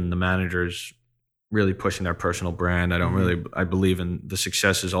believe in the managers really pushing their personal brand. I believe in the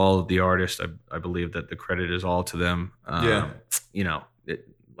success is all of the artist. I believe that the credit is all to them.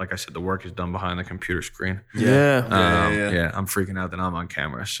 Like I said, the work is done behind the computer screen. Yeah. I'm freaking out that I'm on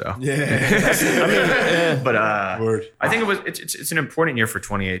camera. So Yeah. but I think it's an important year for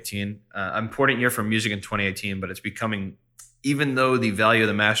 2018. Important year for music in 2018, but it's becoming, even though the value of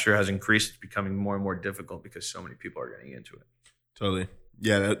the master has increased, it's becoming more and more difficult because so many people are getting into it. Totally.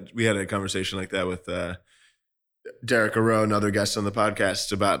 Yeah, we had a conversation like that with Derek Arrow and other guests on the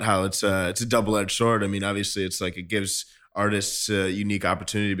podcast about how it's a double-edged sword. I mean, obviously, it's like it gives artists a unique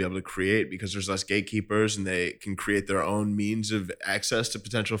opportunity to be able to create because there's less gatekeepers and they can create their own means of access to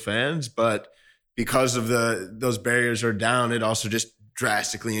potential fans. But because of those barriers are down, it also just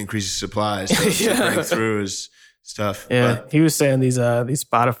drastically increases supplies. So to break through is tough. Yeah, but he was saying these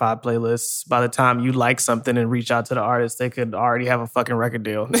Spotify playlists, by the time you like something and reach out to the artist, they could already have a fucking record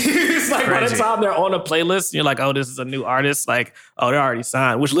deal. It's like by the time they're on a playlist, you're like, oh, this is a new artist. Like, oh, they're already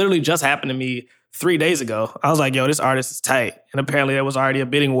signed, which literally just happened to me 3 days ago. I was like, yo, this artist is tight. And apparently there was already a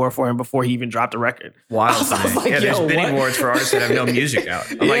bidding war for him before he even dropped a record. Wild. I was like, there's bidding wars for artists that have no music out.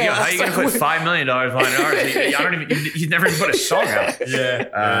 I'm like, yo, how are you going to put $5 million behind an artist? He's never even put a song out.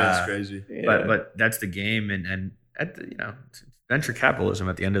 That's crazy. But that's the game. And at the, it's venture capitalism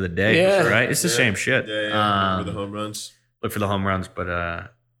at the end of the day, right? It's the same shit. Look for the home runs. Look for the home runs. But,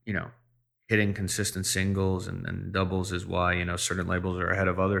 hitting consistent singles and doubles is why, certain labels are ahead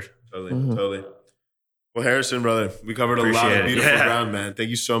of others. Totally. Well, Harrison, brother, we covered a lot of beautiful ground, man. Thank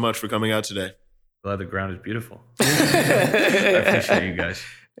you so much for coming out today. The leather ground is beautiful. I appreciate you guys.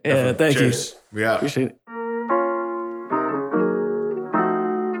 Yeah, thank Cheers. you. Yeah. Appreciate it.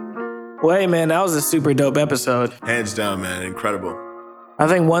 Well, hey, man, that was a super dope episode. Hands down, man. Incredible. I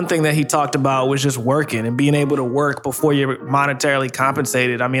think one thing that he talked about was just working and being able to work before you're monetarily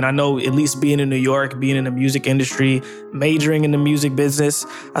compensated. I mean, I know at least being in New York, being in the music industry, majoring in the music business,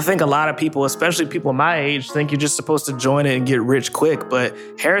 I think a lot of people, especially people my age, think you're just supposed to join it and get rich quick. But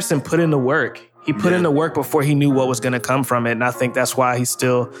Harrison put in the work. He put in the work before he knew what was going to come from it. And I think that's why he's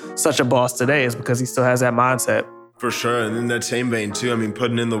still such a boss today, is because he still has that mindset. For sure. And in that same vein, too, I mean,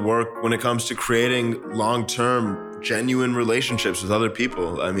 putting in the work when it comes to creating long-term, genuine relationships with other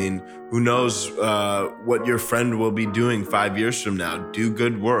people. I mean, who knows what your friend will be doing 5 years from now. Do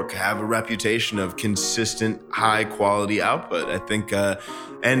good work. Have a reputation of consistent, high-quality output. I think,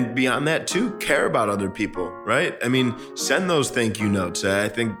 and beyond that, too, care about other people, right? I mean, send those thank you notes. I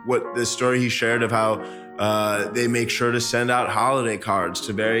think what the story he shared of how they make sure to send out holiday cards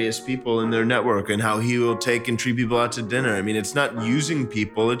to various people in their network, and how he will take and treat people out to dinner. I mean, it's not using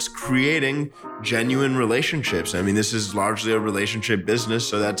people, it's creating genuine relationships. I mean, this is largely a relationship business,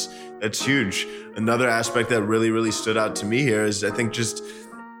 so that's huge. Another aspect that really stood out to me here is, I think, just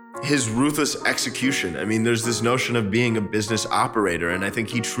his ruthless execution. I mean, there's this notion of being a business operator, and I think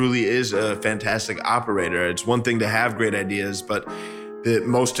he truly is a fantastic operator. It's one thing to have great ideas, but the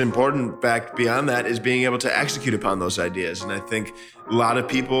most important fact beyond that is being able to execute upon those ideas. And I think a lot of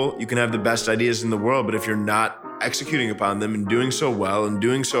people, you can have the best ideas in the world, but if you're not executing upon them and doing so well and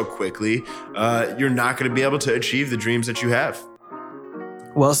doing so quickly, you're not going to be able to achieve the dreams that you have.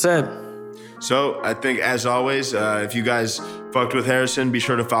 Well said. So I think, as always, if you guys fucked with Harrison, be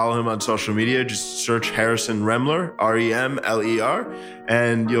sure to follow him on social media. Just search Harrison Remler, Remler,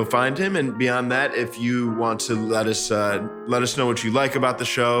 and you'll find him. And beyond that, if you want to let us know what you like about the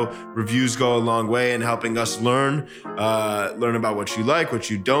show, reviews go a long way in helping us learn about what you like, what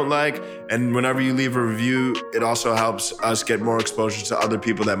you don't like. And whenever you leave a review, it also helps us get more exposure to other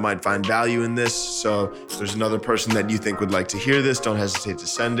people that might find value in this. So if there's another person that you think would like to hear this, don't hesitate to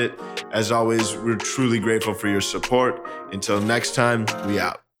send it. As always, we're truly grateful for your support. Until next time, we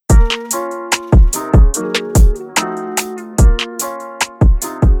out.